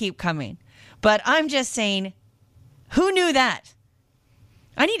jokes can keep coming. But I'm just saying, who knew that?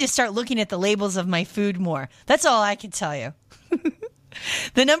 I need to start looking at the labels of my food more. That's all I can tell you.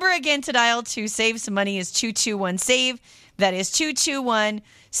 The number again to dial to save some money is 221-SAVE. That is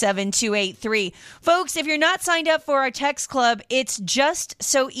 221-7283. Folks, if you're not signed up for our text club, it's just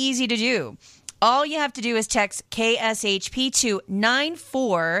so easy to do. All you have to do is text KSHP to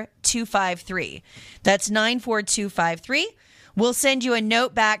 94253. That's 94253. We'll send you a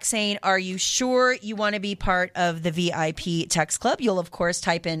note back saying, are you sure you want to be part of the VIP text club? You'll, of course,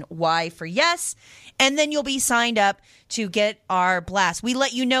 type in Y for yes, and then you'll be signed up to get our blast. We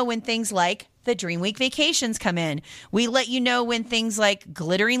let you know when things like the Dream Week vacations come in. We let you know when things like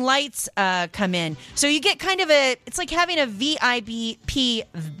glittering lights come in. So you get kind of it's like having a VIP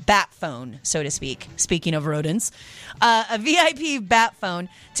bat phone, so to speak. Speaking of rodents, a VIP bat phone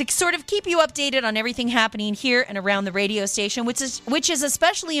to sort of keep you updated on everything happening here and around the radio station, which is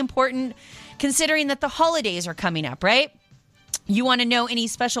especially important considering that the holidays are coming up, right? You want to know any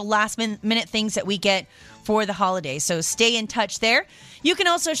special last minute things that we get for the holidays. So stay in touch there. You can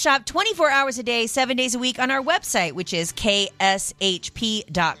also shop 24 hours a day, 7 days a week on our website, which is kshp.com.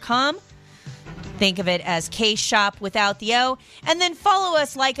 Think of it as K-Shop without the O. And then follow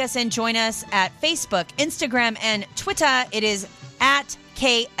us, like us, and join us at Facebook, Instagram, and Twitter. It is at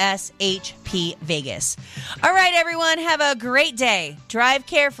KSHP Vegas. All right, everyone. Have a great day. Drive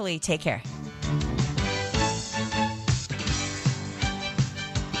carefully. Take care.